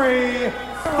 Harry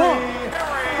Funk.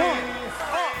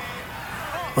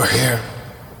 We're here.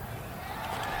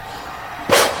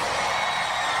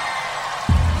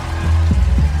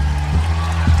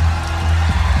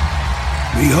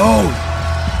 Behold,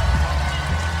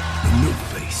 the new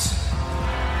face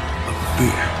of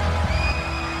fear.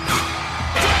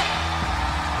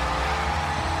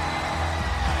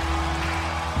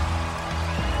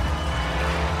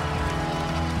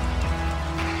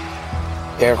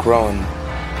 Eric Rowan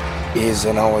is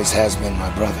and always has been my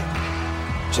brother.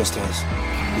 Just as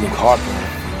Luke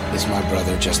Harper is my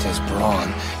brother, just as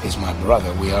Braun is my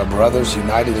brother. We are brothers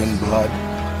united in blood.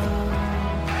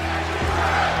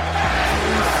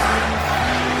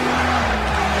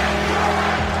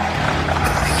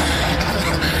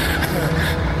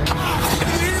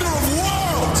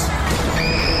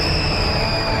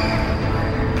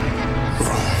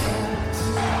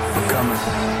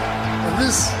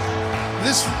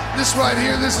 This right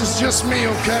here, this is just me,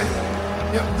 okay?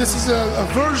 Yeah, this is a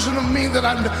version of me that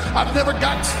I've never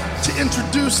got to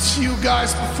introduce to you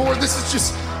guys before. This is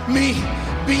just me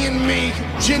being me,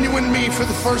 genuine me for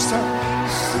the first time.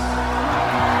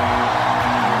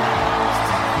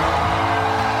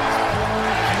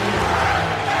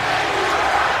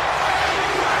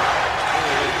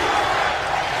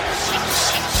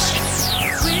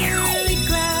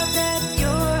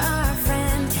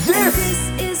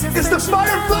 This is the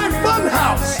Firefly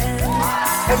Funhouse!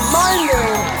 And my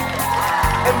name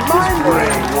And my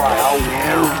Bray Wyatt.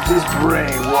 This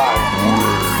Bray Wyatt.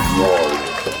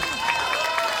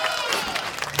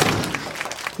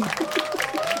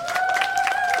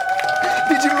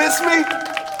 Did you miss me?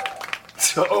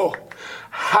 So,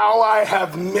 how I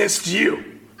have missed you.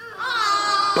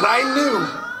 But I knew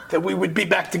that we would be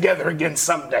back together again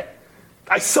someday.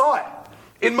 I saw it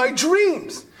in my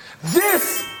dreams.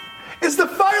 This is the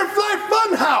Firefly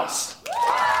Funhouse.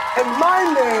 And my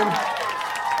name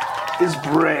is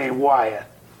Bray Wyatt.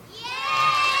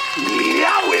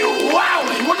 Yowie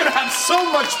wowie! We're gonna have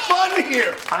so much fun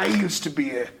here! I used to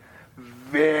be a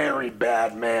very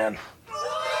bad man.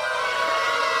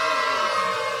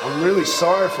 I'm really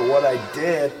sorry for what I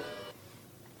did.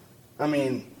 I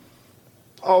mean,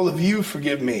 all of you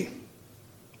forgive me,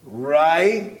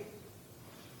 right?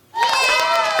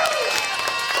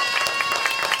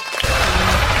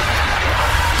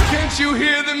 Can't you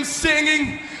hear them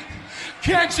singing?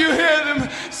 Can't you hear them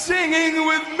singing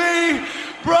with me?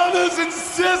 Brothers and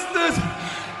sisters,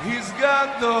 he's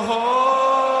got the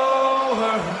whole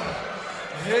world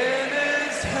in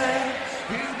his hand.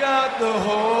 He's got the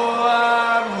whole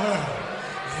wide world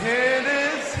in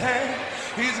his hand.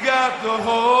 He's got the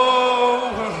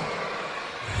whole world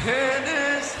in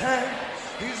his hand.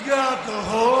 He's got the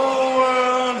whole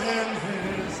world in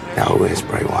his hand. Now who is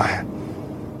Bray Wyatt?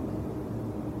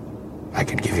 I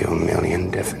could give you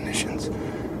 1,000,000 definitions,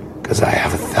 because I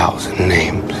have 1,000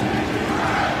 names.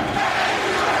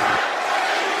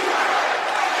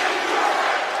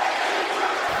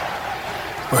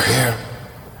 We're here.